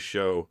actually did a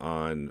show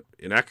on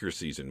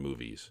inaccuracies in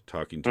movies,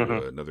 talking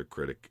to another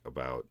critic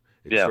about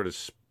it.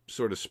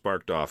 Sort of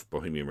sparked off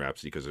Bohemian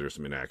Rhapsody because there were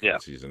some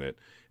inaccuracies in it,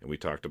 and we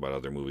talked about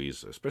other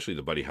movies, especially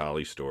the Buddy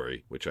Holly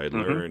story, which I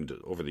learned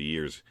over the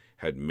years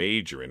had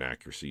major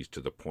inaccuracies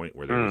to the point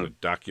where there was a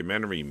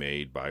documentary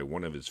made by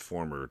one of his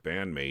former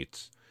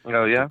bandmates.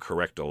 Oh, yeah? To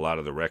correct a lot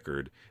of the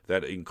record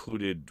that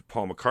included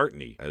Paul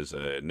McCartney as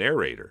a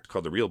narrator. It's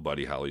called The Real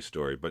Buddy Holly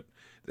Story, but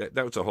that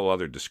was a whole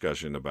other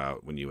discussion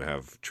about when you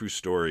have true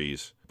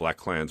stories.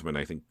 BlacKkKlansman,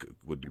 I think,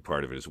 would be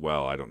part of it as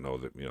well. I don't know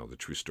that the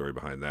true story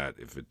behind that,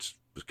 if it's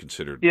was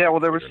considered. Yeah, well,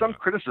 there was some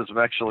criticism.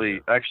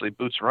 Actually,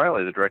 Boots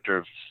Riley, the director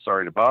of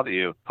Sorry to Bother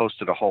You,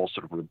 posted a whole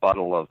sort of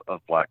rebuttal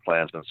of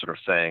BlacKkKlansman, sort of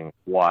saying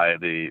why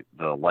the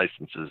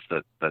licenses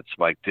that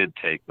Spike did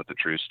take with the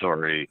true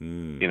story,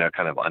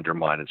 kind of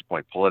undermine its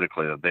point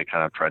politically. That they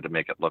kind of tried to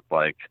make it look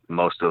like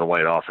most of the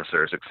white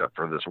officers, except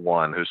for this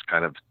one who's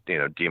kind of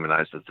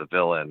demonized as the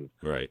villain,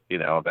 right?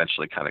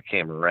 Eventually kind of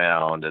came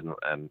around and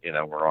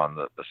were on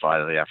the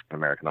side of the African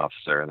American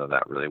officer, and then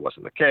that really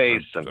wasn't the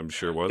case. I'm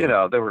sure it wasn't.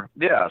 They were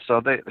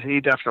So he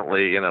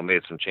definitely,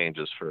 made some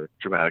changes for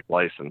dramatic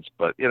license,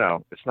 but,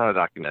 it's not a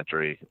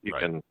documentary. You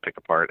can pick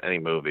apart any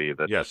movie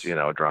that's,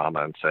 a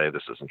drama and say,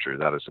 this isn't true,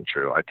 that isn't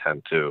true. I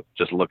tend to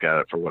just look at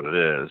it for what it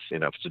is.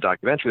 If it's a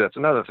documentary, that's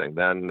another thing.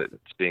 Then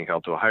it's being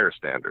held to a higher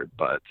standard,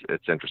 but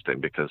it's interesting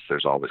because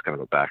there's always kind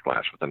of a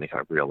backlash with any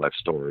kind of real life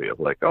story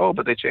of like, oh,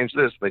 but they changed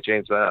this, they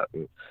changed that.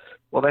 And,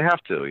 well, they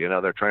have to,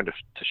 they're trying to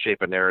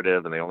shape a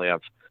narrative and they only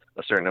have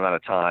a certain amount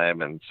of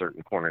time and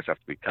certain corners have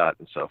to be cut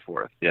and so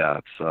forth. Yeah,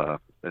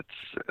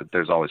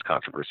 there's always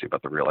controversy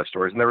about the real life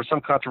stories. And there was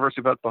some controversy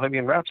about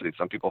Bohemian Rhapsody.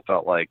 Some people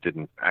felt like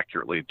didn't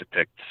accurately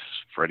depict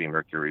Freddie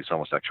Mercury's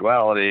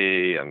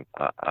homosexuality. And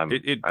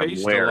it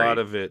based a lot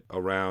of it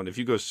around, if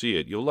you go see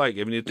it, you'll like,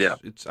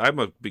 I'm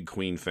a big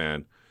Queen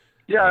fan.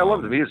 Yeah, I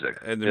love the music.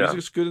 And the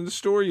music's good, and the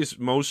story is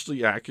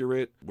mostly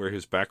accurate, where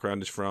his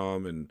background is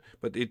from,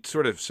 but it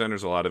sort of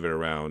centers a lot of it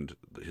around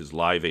his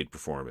Live Aid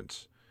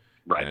performance.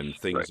 Right. And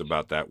things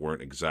about that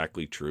weren't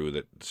exactly true,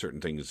 that certain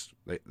things,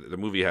 the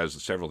movie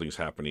has several things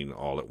happening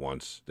all at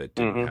once that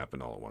didn't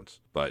happen all at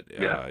once. But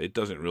it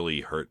doesn't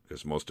really hurt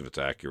because most of it's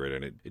accurate.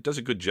 And it does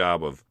a good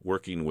job of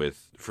working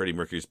with Freddie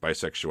Mercury's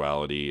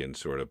bisexuality and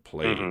sort of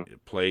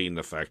playing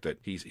the fact that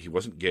he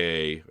wasn't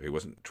gay. He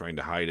wasn't trying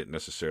to hide it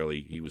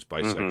necessarily. He was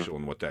bisexual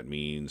and what that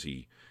means.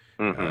 He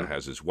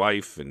has his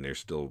wife, and they're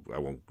still, I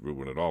won't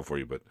ruin it all for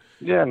you, but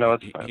he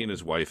and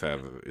his wife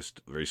have a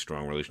very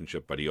strong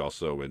relationship, but he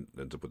also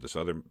ends up with this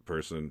other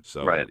person,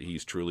 so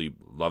he's truly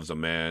loves a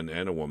man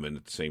and a woman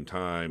at the same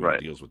time, and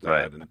deals with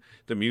that. And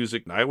the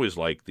music, I always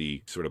like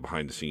the sort of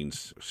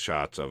behind-the-scenes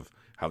shots of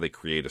how they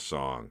create a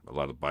song. A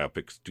lot of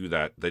biopics do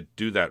that. They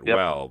do that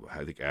well,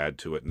 I think, add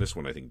to it, and this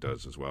one I think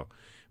does as well.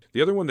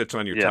 The other one that's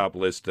on your top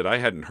list that I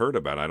hadn't heard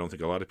about, I don't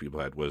think a lot of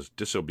people had, was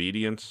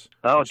Disobedience.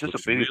 Oh,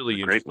 Disobedience,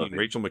 really interesting. Movie.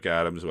 Rachel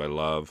McAdams, who I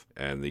love,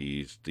 and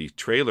the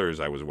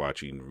trailers I was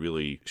watching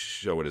really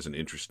show it as an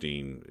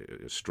interesting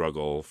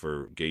struggle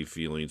for gay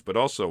feelings, but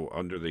also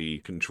under the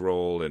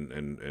control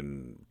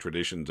and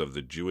traditions of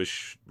the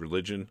Jewish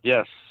religion.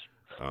 Yes.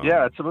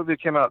 It's a movie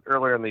that came out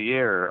earlier in the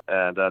year,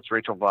 and it's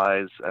Rachel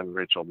Weisz and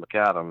Rachel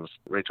McAdams.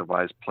 Rachel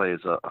Weisz plays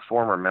a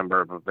former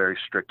member of a very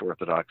strict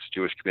Orthodox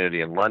Jewish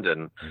community in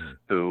London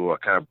who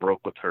kind of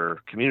broke with her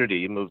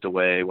community, moved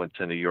away, went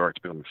to New York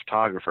to become a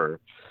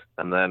photographer,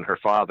 and then her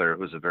father,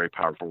 who's a very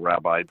powerful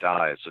rabbi,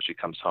 dies, so she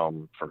comes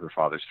home for her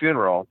father's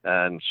funeral,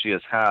 and she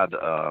has had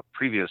a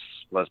previous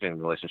lesbian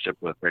relationship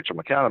with Rachel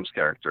McAdams'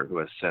 character, who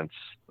has since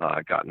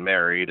gotten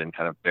married and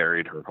kind of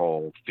buried her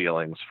whole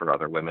feelings for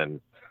other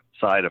women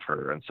side of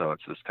her, and so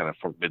it's this kind of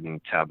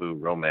forbidden taboo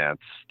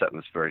romance set in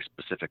this very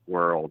specific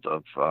world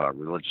of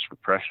religious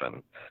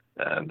repression,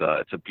 and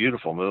it's a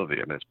beautiful movie.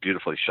 I mean, it's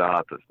beautifully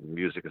shot, the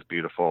music is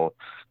beautiful,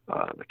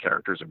 the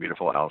characters are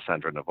beautiful.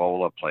 Alessandro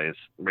Nivola plays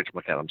Rachel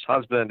McAdams'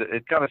 husband.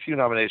 It got a few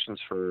nominations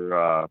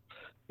for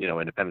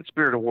Independent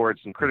Spirit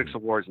Awards and Critics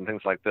Awards and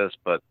things like this,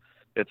 but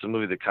it's a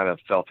movie that kind of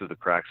fell through the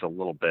cracks a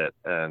little bit,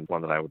 and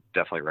one that I would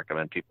definitely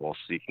recommend people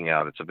seeking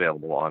out. It's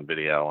available on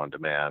video on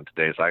demand.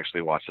 Today, I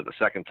actually watched it the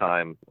second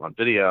time on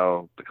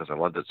video because I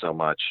loved it so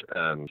much,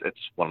 and it's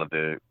one of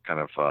the kind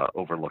of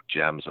overlooked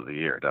gems of the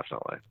year,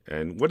 definitely.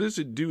 And what does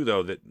it do,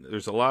 though, that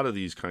there's a lot of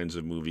these kinds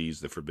of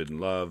movies, The Forbidden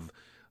Love,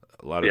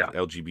 a lot of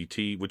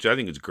LGBT, which I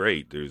think is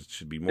great. There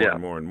should be more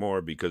and more and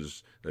more,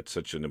 because that's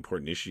such an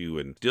important issue,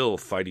 and still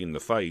fighting the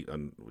fight,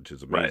 which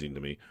is amazing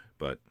to me.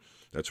 But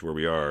that's where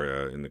we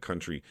are in the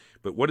country.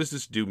 But what does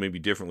this do maybe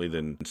differently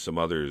than some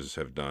others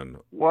have done?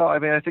 Well, I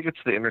mean, I think it's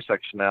the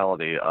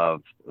intersectionality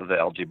of the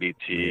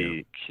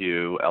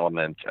LGBTQ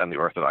element and the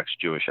Orthodox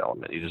Jewish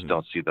element. You just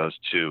don't see those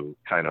two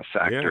kind of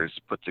factors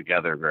put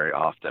together very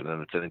often.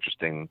 And it's an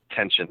interesting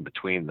tension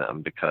between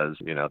them because,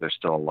 you know, there's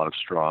still a lot of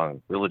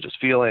strong religious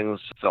feelings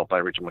felt by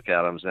Rachel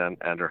McAdams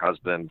and her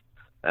husband,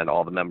 and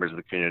all the members of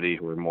the community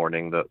who are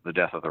mourning the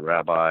death of the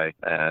rabbi.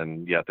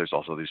 And yet there's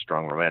also these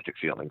strong romantic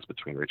feelings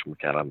between Rachel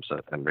McAdams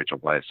and Rachel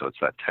Weisz. So it's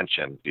that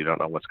tension. You don't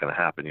know what's going to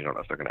happen. You don't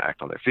know if they're going to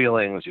act on their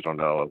feelings. You don't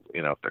know,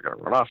 you know, if they're going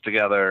to run off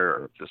together,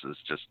 or if this is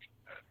just,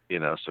 you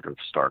know, sort of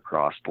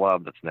star-crossed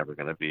love that's never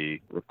going to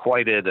be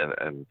requited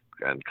and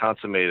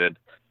consummated.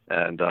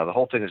 And the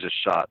whole thing is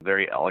just shot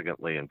very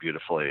elegantly and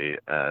beautifully.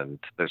 And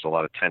there's a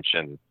lot of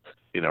tension,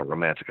 you know,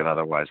 romantic and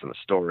otherwise, in the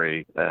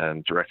story,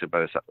 and directed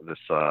by this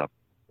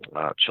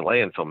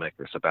Chilean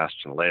filmmaker,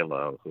 Sebastian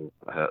Lelio, who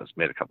has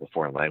made a couple of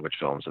foreign language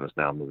films and is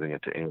now moving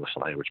into English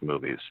language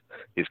movies.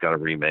 He's got a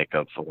remake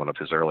of one of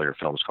his earlier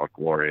films called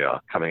Gloria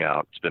coming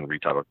out. It's been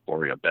retitled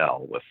Gloria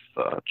Bell with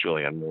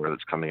Julianne Moore,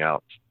 that's coming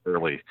out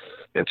early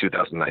in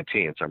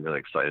 2019. So I'm really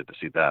excited to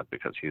see that,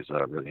 because he's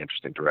a really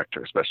interesting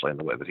director, especially in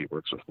the way that he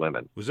works with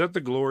women. Was that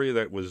the Gloria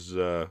that was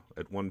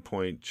at one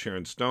point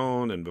Sharon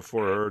Stone, and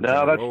before her?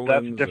 No,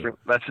 that's a different.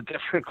 That's a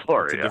different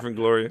Gloria. That's a different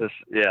Gloria.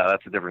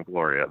 That's a different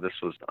Gloria. This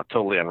was a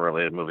totally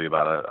unrelated movie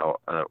about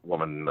a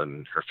woman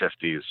in her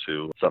 50s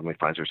who suddenly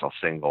finds herself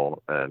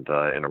single and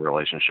in a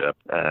relationship.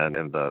 And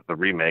in the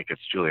remake,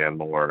 it's Julianne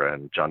Moore,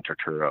 and John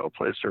Turturro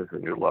plays her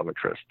new love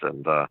interest.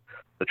 And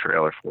the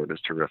trailer for it is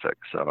terrific.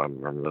 So I'm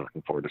really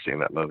looking forward to seeing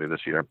that movie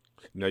this year.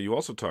 Now, you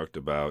also talked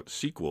about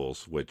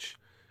sequels, which...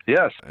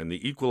 Yes. And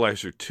the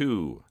Equalizer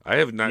 2. I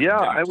have not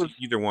seen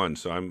either one,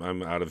 so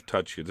I'm out of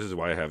touch here. This is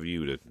why I have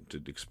you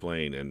to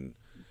explain, and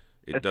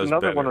it's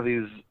another one of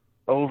these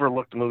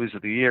overlooked movies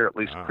of the year, at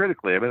least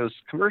critically. I mean, it was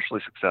commercially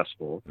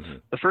successful. Mm-hmm.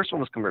 The first one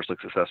was commercially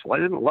successful. I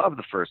didn't love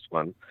the first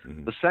one.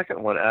 Mm-hmm. The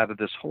second one added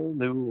this whole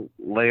new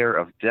layer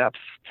of depth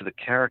to the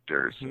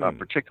characters,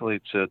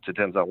 particularly to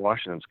Denzel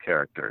Washington's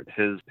character.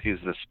 He's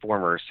this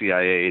former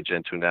CIA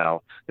agent who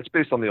now, it's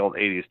based on the old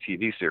 80s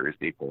TV series,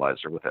 The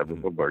Equalizer, with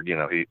Edward Woodward. You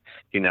know,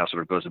 he now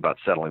sort of goes about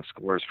settling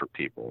scores for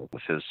people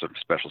with his sort of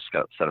special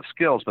set of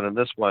skills. But in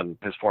this one,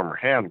 his former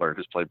handler,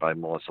 who's played by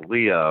Melissa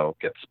Leo,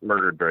 gets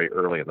murdered very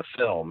early in the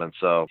film. And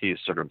so he's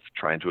sort of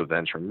trying to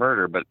avenge her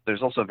murder. But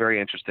there's also a very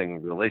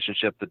interesting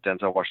relationship that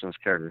Denzel Washington's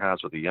character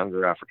has with a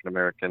younger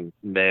African-American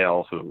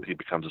male who he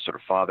becomes a sort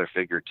of father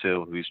figure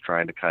to, who he's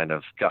trying to kind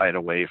of guide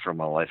away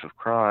from a life of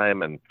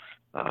crime. And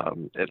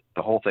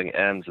the whole thing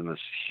ends in this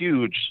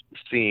huge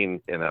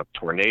scene in a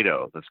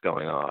tornado that's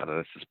going on. And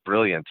it's this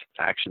brilliant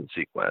action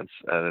sequence.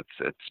 And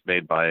it's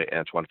made by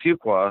Antoine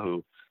Fuqua,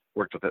 who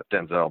worked with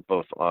Denzel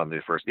both on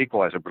the first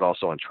Equalizer, but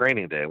also on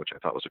Training Day, which I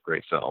thought was a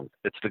great film.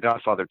 It's the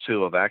Godfather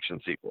 2 of action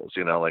sequels.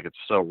 You know, like, it's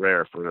so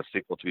rare for a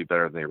sequel to be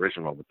better than the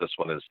original, but this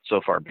one is so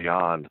far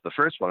beyond the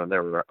first one. And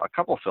there were a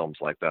couple of films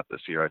like that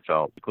this year, I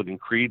felt, including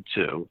Creed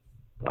 2,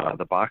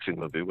 the boxing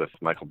movie with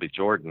Michael B.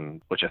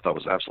 Jordan, which I thought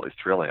was absolutely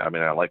thrilling. I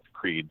mean, I liked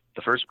Creed,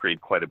 the first Creed,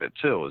 quite a bit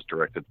too. It was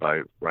directed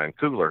by Ryan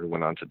Coogler, who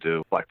went on to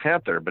do Black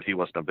Panther, but he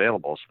wasn't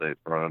available, so they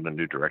brought in a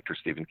new director,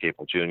 Stephen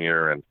Caple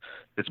Jr., and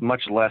it's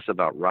much less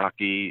about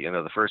Rocky. You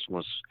know, the first one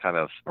was kind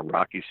of a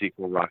Rocky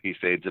sequel. Rocky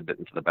fades a bit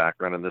into the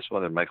background in this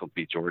one, and Michael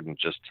B. Jordan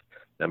just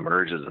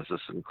emerges as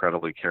this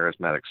incredibly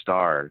charismatic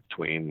star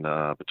between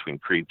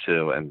Creed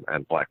 2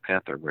 and Black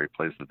Panther, where he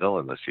plays the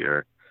villain this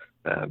year.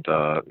 And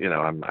you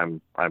know,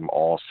 I'm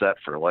all set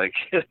for, like,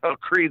 you know,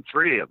 Creed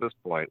 3 at this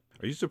point.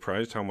 Are you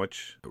surprised how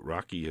much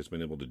Rocky has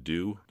been able to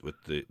do with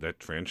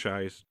that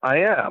franchise? I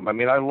am. I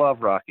mean, I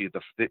love Rocky.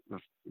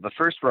 The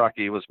first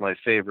Rocky was my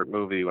favorite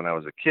movie when I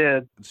was a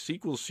kid. The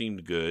sequels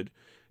seemed good,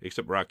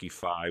 except Rocky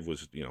 5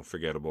 was, you know,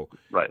 forgettable.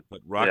 Right.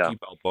 But Rocky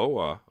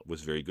Balboa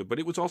was very good, but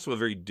it was also a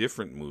very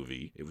different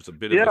movie. It was a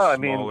bit of a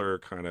smaller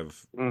kind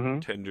of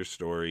tender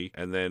story.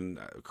 And then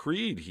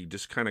Creed, he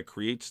just kind of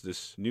creates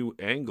this new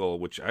angle,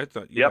 which I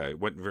thought, it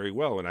went very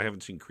well. And I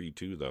haven't seen Creed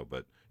 2, though,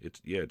 but it's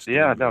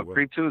well.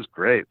 Creed 2 is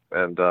great.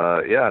 And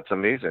it's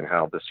amazing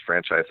how this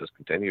franchise has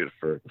continued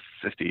for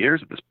 50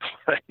 years at this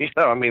point. You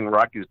know, I mean,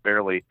 Rocky's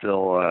barely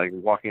still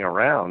walking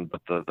around,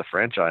 but the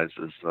franchise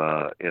is,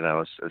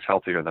 is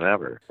healthier than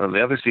ever. And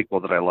the other sequel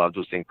that I loved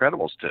was The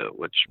Incredibles 2,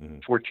 which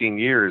 14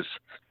 years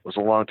was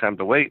a long time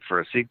to wait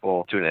for a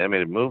sequel to an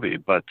animated movie.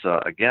 But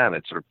again,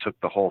 it sort of took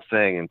the whole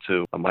thing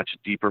into a much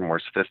deeper, more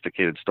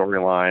sophisticated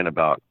storyline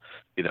about,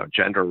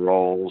 gender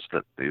roles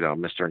that,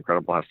 Mr.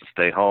 Incredible has to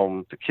stay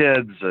home to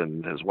kids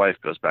and his wife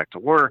goes back to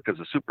work as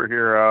a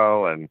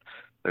superhero. And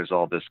there's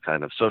all this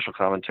kind of social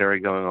commentary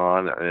going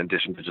on in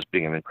addition to just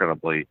being an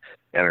incredibly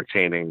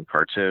entertaining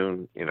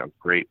cartoon,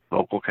 great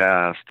vocal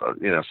cast.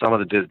 Some of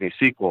the Disney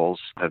sequels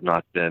have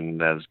not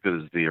been as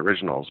good as the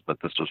originals, but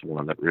this was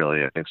one that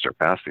really, I think,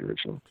 surpassed the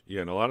original.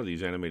 Yeah, and a lot of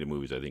these animated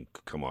movies, I think,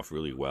 come off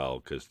really well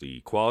because the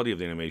quality of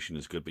the animation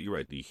is good, but you're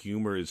right, the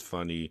humor is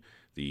funny.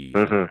 The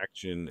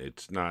action,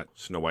 it's not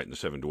Snow White and the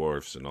Seven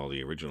Dwarfs and all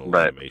the original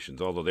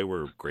animations, although they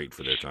were great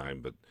for their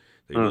time, but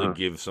they really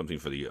give something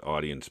for the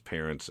audience,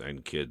 parents,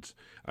 and kids.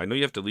 I know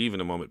you have to leave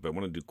in a moment, but I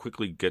wanted to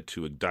quickly get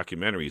to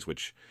documentaries,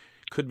 which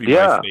could be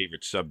my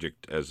favorite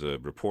subject as a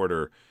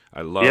reporter.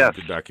 I love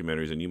good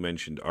documentaries, and you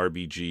mentioned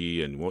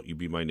RBG and Won't You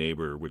Be My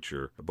Neighbor, which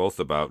are both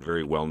about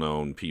very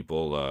well-known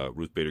people,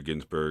 Ruth Bader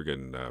Ginsburg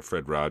and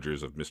Fred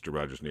Rogers of Mr.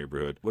 Rogers'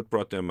 Neighborhood. What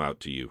brought them out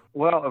to you?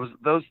 Well, it was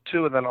those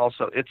two, and then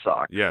also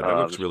Itzhak. Yeah, that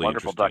looks really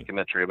wonderful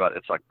documentary about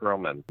Itzhak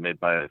Perlman, made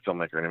by a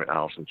filmmaker named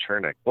Alison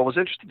Chernick. What was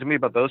interesting to me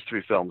about those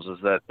three films is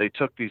that they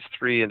took these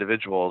three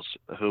individuals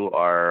who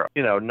are,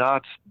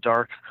 not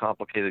dark,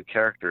 complicated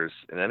characters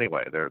in any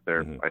way.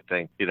 They're I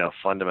think,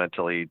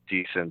 fundamentally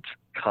decent,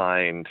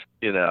 kind,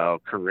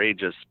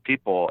 courageous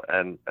people,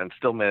 and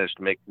still managed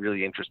to make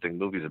really interesting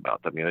movies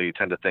about them. You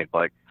tend to think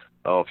like,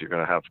 oh, if you're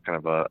going to have kind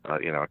of a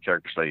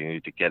character study, you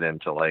need to get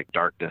into like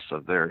darkness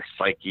of their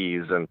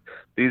psyches. And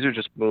these are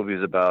just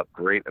movies about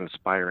great,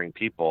 inspiring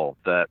people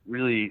that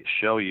really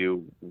show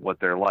you what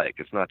they're like.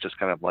 It's not just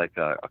kind of like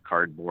a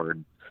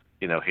cardboard,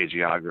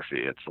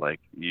 hagiography. It's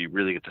like you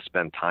really get to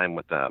spend time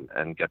with them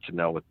and get to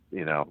know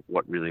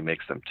what really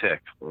makes them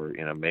tick, or,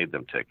 made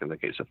them tick in the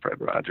case of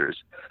Fred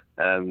Rogers.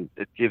 And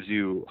it gives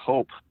you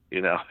hope,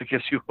 it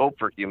gives you hope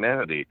for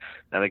humanity.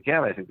 And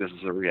again, I think this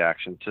is a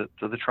reaction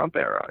to the Trump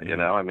era.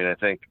 I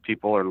think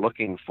people are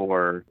looking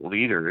for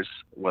leaders,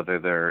 whether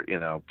they're,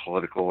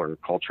 political or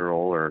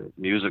cultural or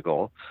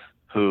musical,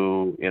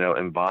 who,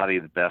 embody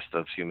the best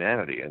of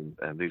humanity. And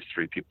these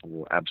three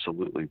people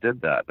absolutely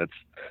did that.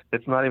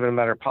 It's not even a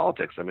matter of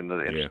politics. I mean, one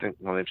of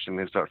the interesting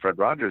things about Fred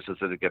Rogers is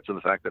that it gets to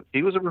the fact that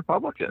he was a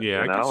Republican.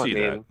 Yeah, I can see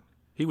that.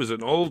 He was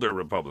an older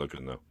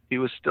Republican, though. He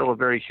was still a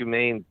very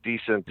humane,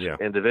 decent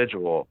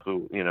individual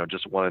who,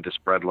 just wanted to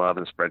spread love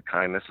and spread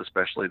kindness,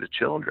 especially to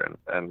children.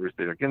 And Ruth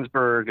Bader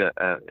Ginsburg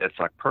and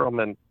Itzhak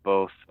Perlman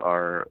both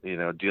are,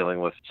 dealing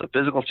with some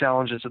physical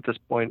challenges at this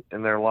point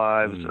in their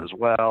lives as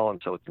well.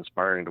 And so it's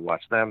inspiring to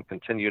watch them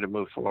continue to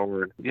move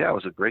forward. Yeah, it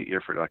was a great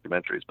year for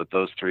documentaries, but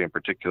those three in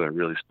particular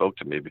really spoke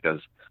to me because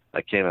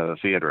I came out of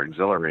the theater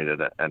exhilarated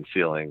and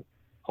feeling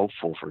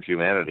hopeful for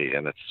humanity,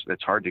 and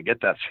it's hard to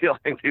get that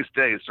feeling these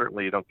days.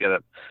 Certainly you don't get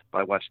it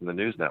by watching the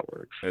news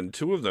networks. And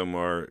two of them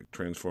are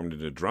transformed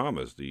into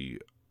dramas.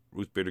 The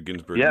Ruth Bader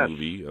Ginsburg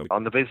movie.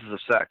 On the Basis of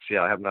Sex.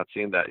 Yeah, I have not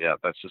seen that yet.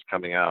 That's just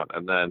coming out.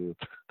 And then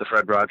the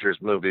Fred Rogers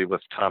movie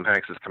with Tom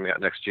Hanks is coming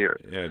out next year.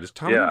 Yeah, does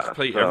Tom Hanks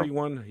play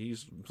everyone?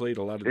 He's played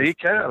a lot of He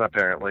can,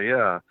 apparently,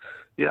 yeah.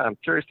 Yeah, I'm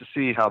curious to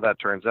see how that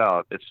turns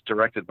out. It's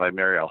directed by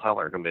Marielle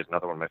Heller, who made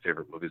another one of my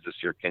favorite movies this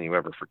year, Can You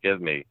Ever Forgive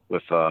Me,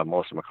 with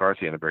Melissa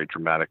McCarthy in a very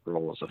dramatic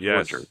role as a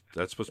forger. Yes,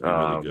 that's supposed to be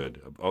really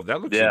good. Oh,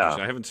 that looks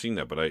interesting. I haven't seen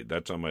that, but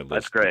that's on my list.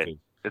 That's great.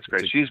 It's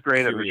great. She's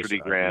great, and Richard E.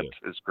 Grant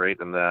is great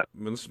in that.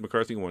 Melissa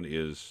McCarthy one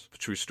is a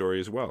true story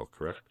as well,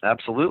 correct?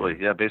 Absolutely,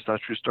 yeah, based on a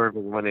true story of a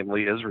woman named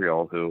Lee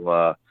Israel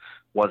who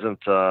wasn't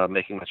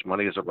making much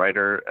money as a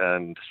writer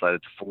and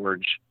decided to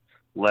forge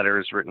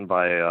letters written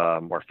by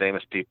more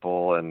famous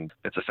people, and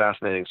it's a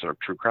fascinating sort of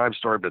true crime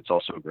story, but it's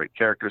also a great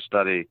character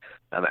study,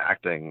 and the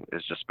acting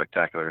is just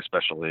spectacular,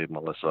 especially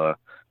Melissa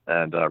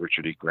and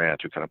Richard E.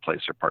 Grant, who kind of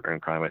plays her partner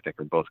in crime. I think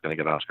are both going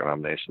to get Oscar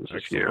nominations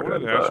this year. I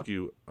wanted to ask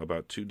you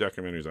about two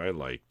documentaries I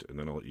liked, and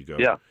then I'll let you go.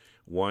 Yeah.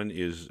 One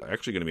is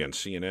actually going to be on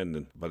CNN,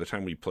 and by the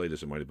time we play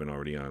this, it might have been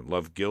already on.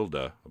 Love,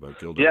 Gilda, about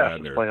Gilda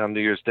Radner. It's playing on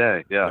New Year's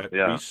Day.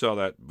 Yeah. We saw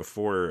that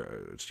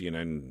before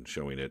CNN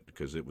showing it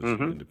because it was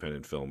an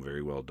independent film,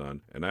 very well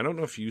done. And I don't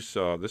know if you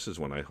saw, this is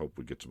one I hope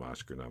would get some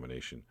Oscar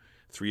nomination,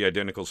 Three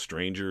Identical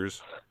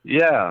Strangers.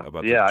 Yeah,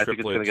 I think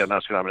it's going to get an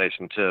Oscar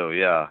nomination too.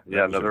 Yeah,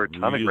 there were a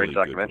ton of great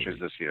documentaries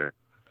this year.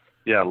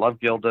 Yeah, Love,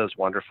 Gilda is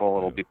wonderful.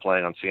 It'll be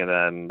playing on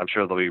CNN. I'm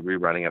sure they'll be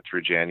rerunning it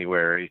through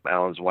January.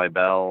 Alan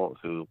Zweibel,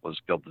 who was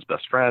Gilda's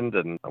best friend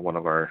and one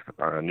of our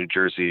New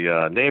Jersey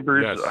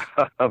neighbors,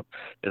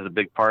 is a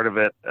big part of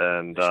it.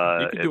 And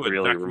it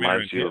really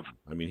reminds you of...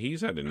 I mean,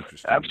 he's had an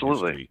interesting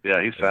history.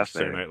 Yeah, he's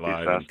fascinating. Saturday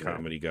Night Live and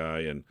comedy guy.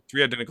 And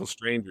Three Identical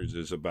Strangers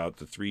is about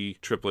the three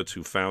triplets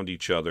who found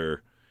each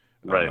other,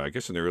 I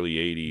guess in the early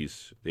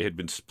 80s. They had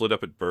been split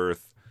up at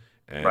birth.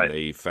 And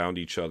they found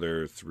each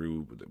other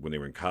when they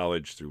were in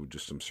college through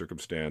just some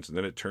circumstance. And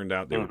then it turned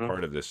out they were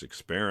part of this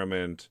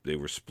experiment. They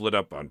were split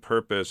up on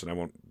purpose, and I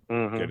won't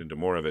get into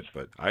more of it,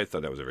 but I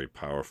thought that was a very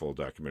powerful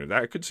documentary.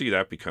 I could see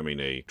that becoming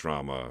a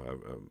drama,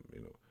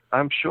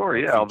 I'm sure,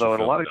 yeah. Although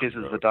in a lot of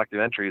cases, the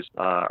documentaries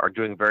are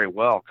doing very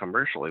well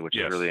commercially, which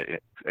is really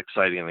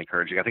exciting and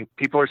encouraging. I think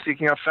people are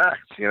seeking out facts.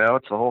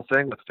 It's the whole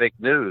thing with fake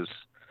news.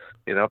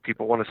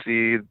 People want to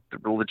see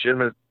the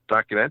legitimate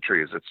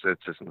documentaries.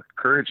 It's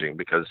encouraging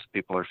because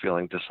people are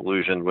feeling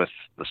disillusioned with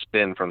the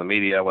spin from the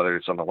media, whether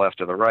it's on the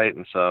left or the right,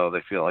 and so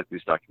they feel like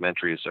these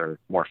documentaries are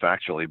more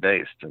factually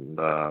based, and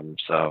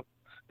so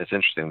it's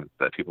interesting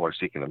that people are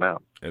seeking them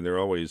out. And they're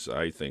always,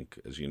 I think,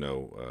 as you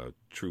know,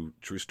 true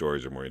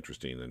stories are more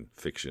interesting than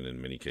fiction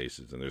in many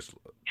cases. And there's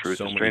truth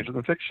is stranger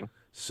than fiction.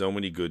 So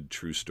many good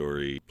true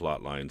story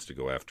plot lines to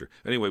go after.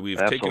 Anyway, we've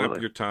Absolutely. taken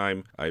up your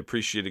time. I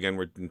appreciate, again,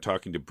 we're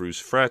talking to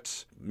Bruce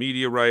Fretz,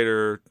 media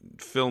writer,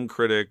 film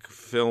critic,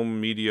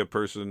 film media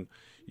person.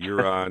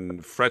 You're on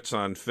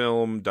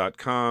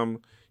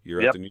fretzonfilm.com.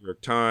 You're at the New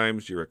York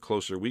Times. You're at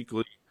Closer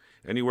Weekly.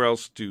 Anywhere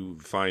else to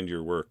find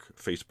your work,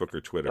 Facebook or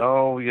Twitter?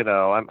 Oh,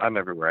 I'm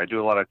everywhere. I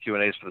do a lot of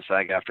Q&As for the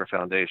SAG-AFTRA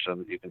Foundation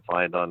that you can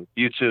find on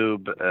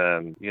YouTube,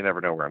 and you never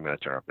know where I'm going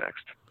to turn up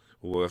next.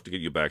 Well, we'll have to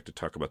get you back to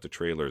talk about the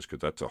trailers, because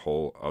that's a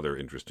whole other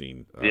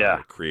interesting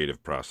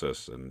creative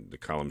process, and the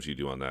columns you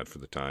do on that for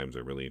the Times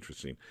are really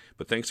interesting.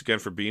 But thanks again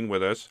for being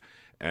with us,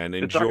 and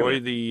enjoy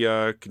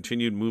the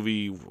continued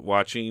movie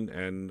watching,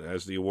 and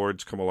as the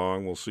awards come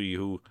along, we'll see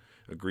who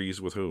agrees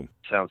with whom.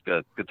 Sounds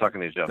good. Good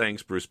talking to you, Joe.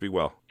 Thanks, Bruce. Be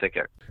well. Take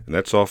care. And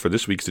that's all for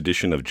this week's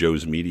edition of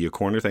Joe's Media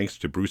Corner. Thanks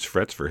to Bruce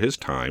Fretz for his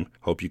time.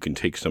 Hope you can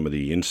take some of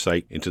the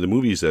insight into the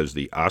movies as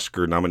the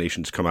Oscar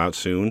nominations come out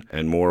soon,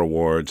 and more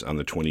awards on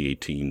the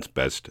 2018's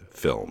best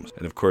films.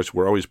 And of course,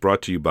 we're always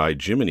brought to you by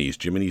Jiminy's.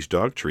 Jiminy's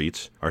dog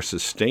treats are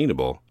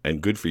sustainable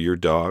and good for your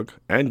dog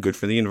and good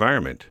for the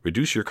environment.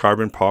 Reduce your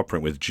carbon paw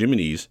print with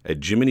Jiminy's at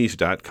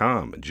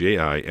jiminys.com,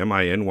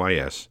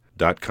 JIMINYS.com.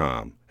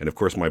 And of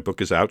course, my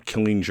book is out,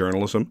 Killing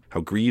Journalism,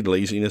 How Greed,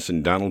 Laziness,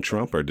 and Donald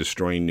Trump Are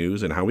Destroying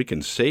News and How We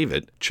Can Save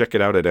It. Check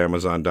it out at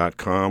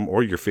Amazon.com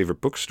or your favorite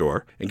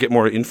bookstore. And get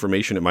more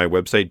information at my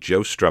website,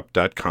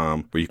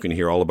 joestrupp.com, where you can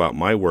hear all about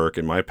my work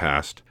and my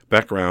past,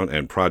 background,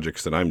 and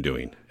projects that I'm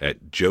doing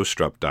at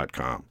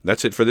joestrupp.com.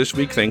 That's it for this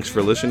week. Thanks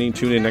for listening.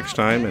 Tune in next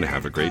time and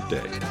have a great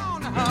day.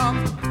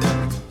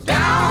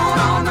 Down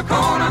on the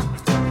corner,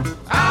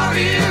 out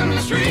in the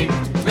street.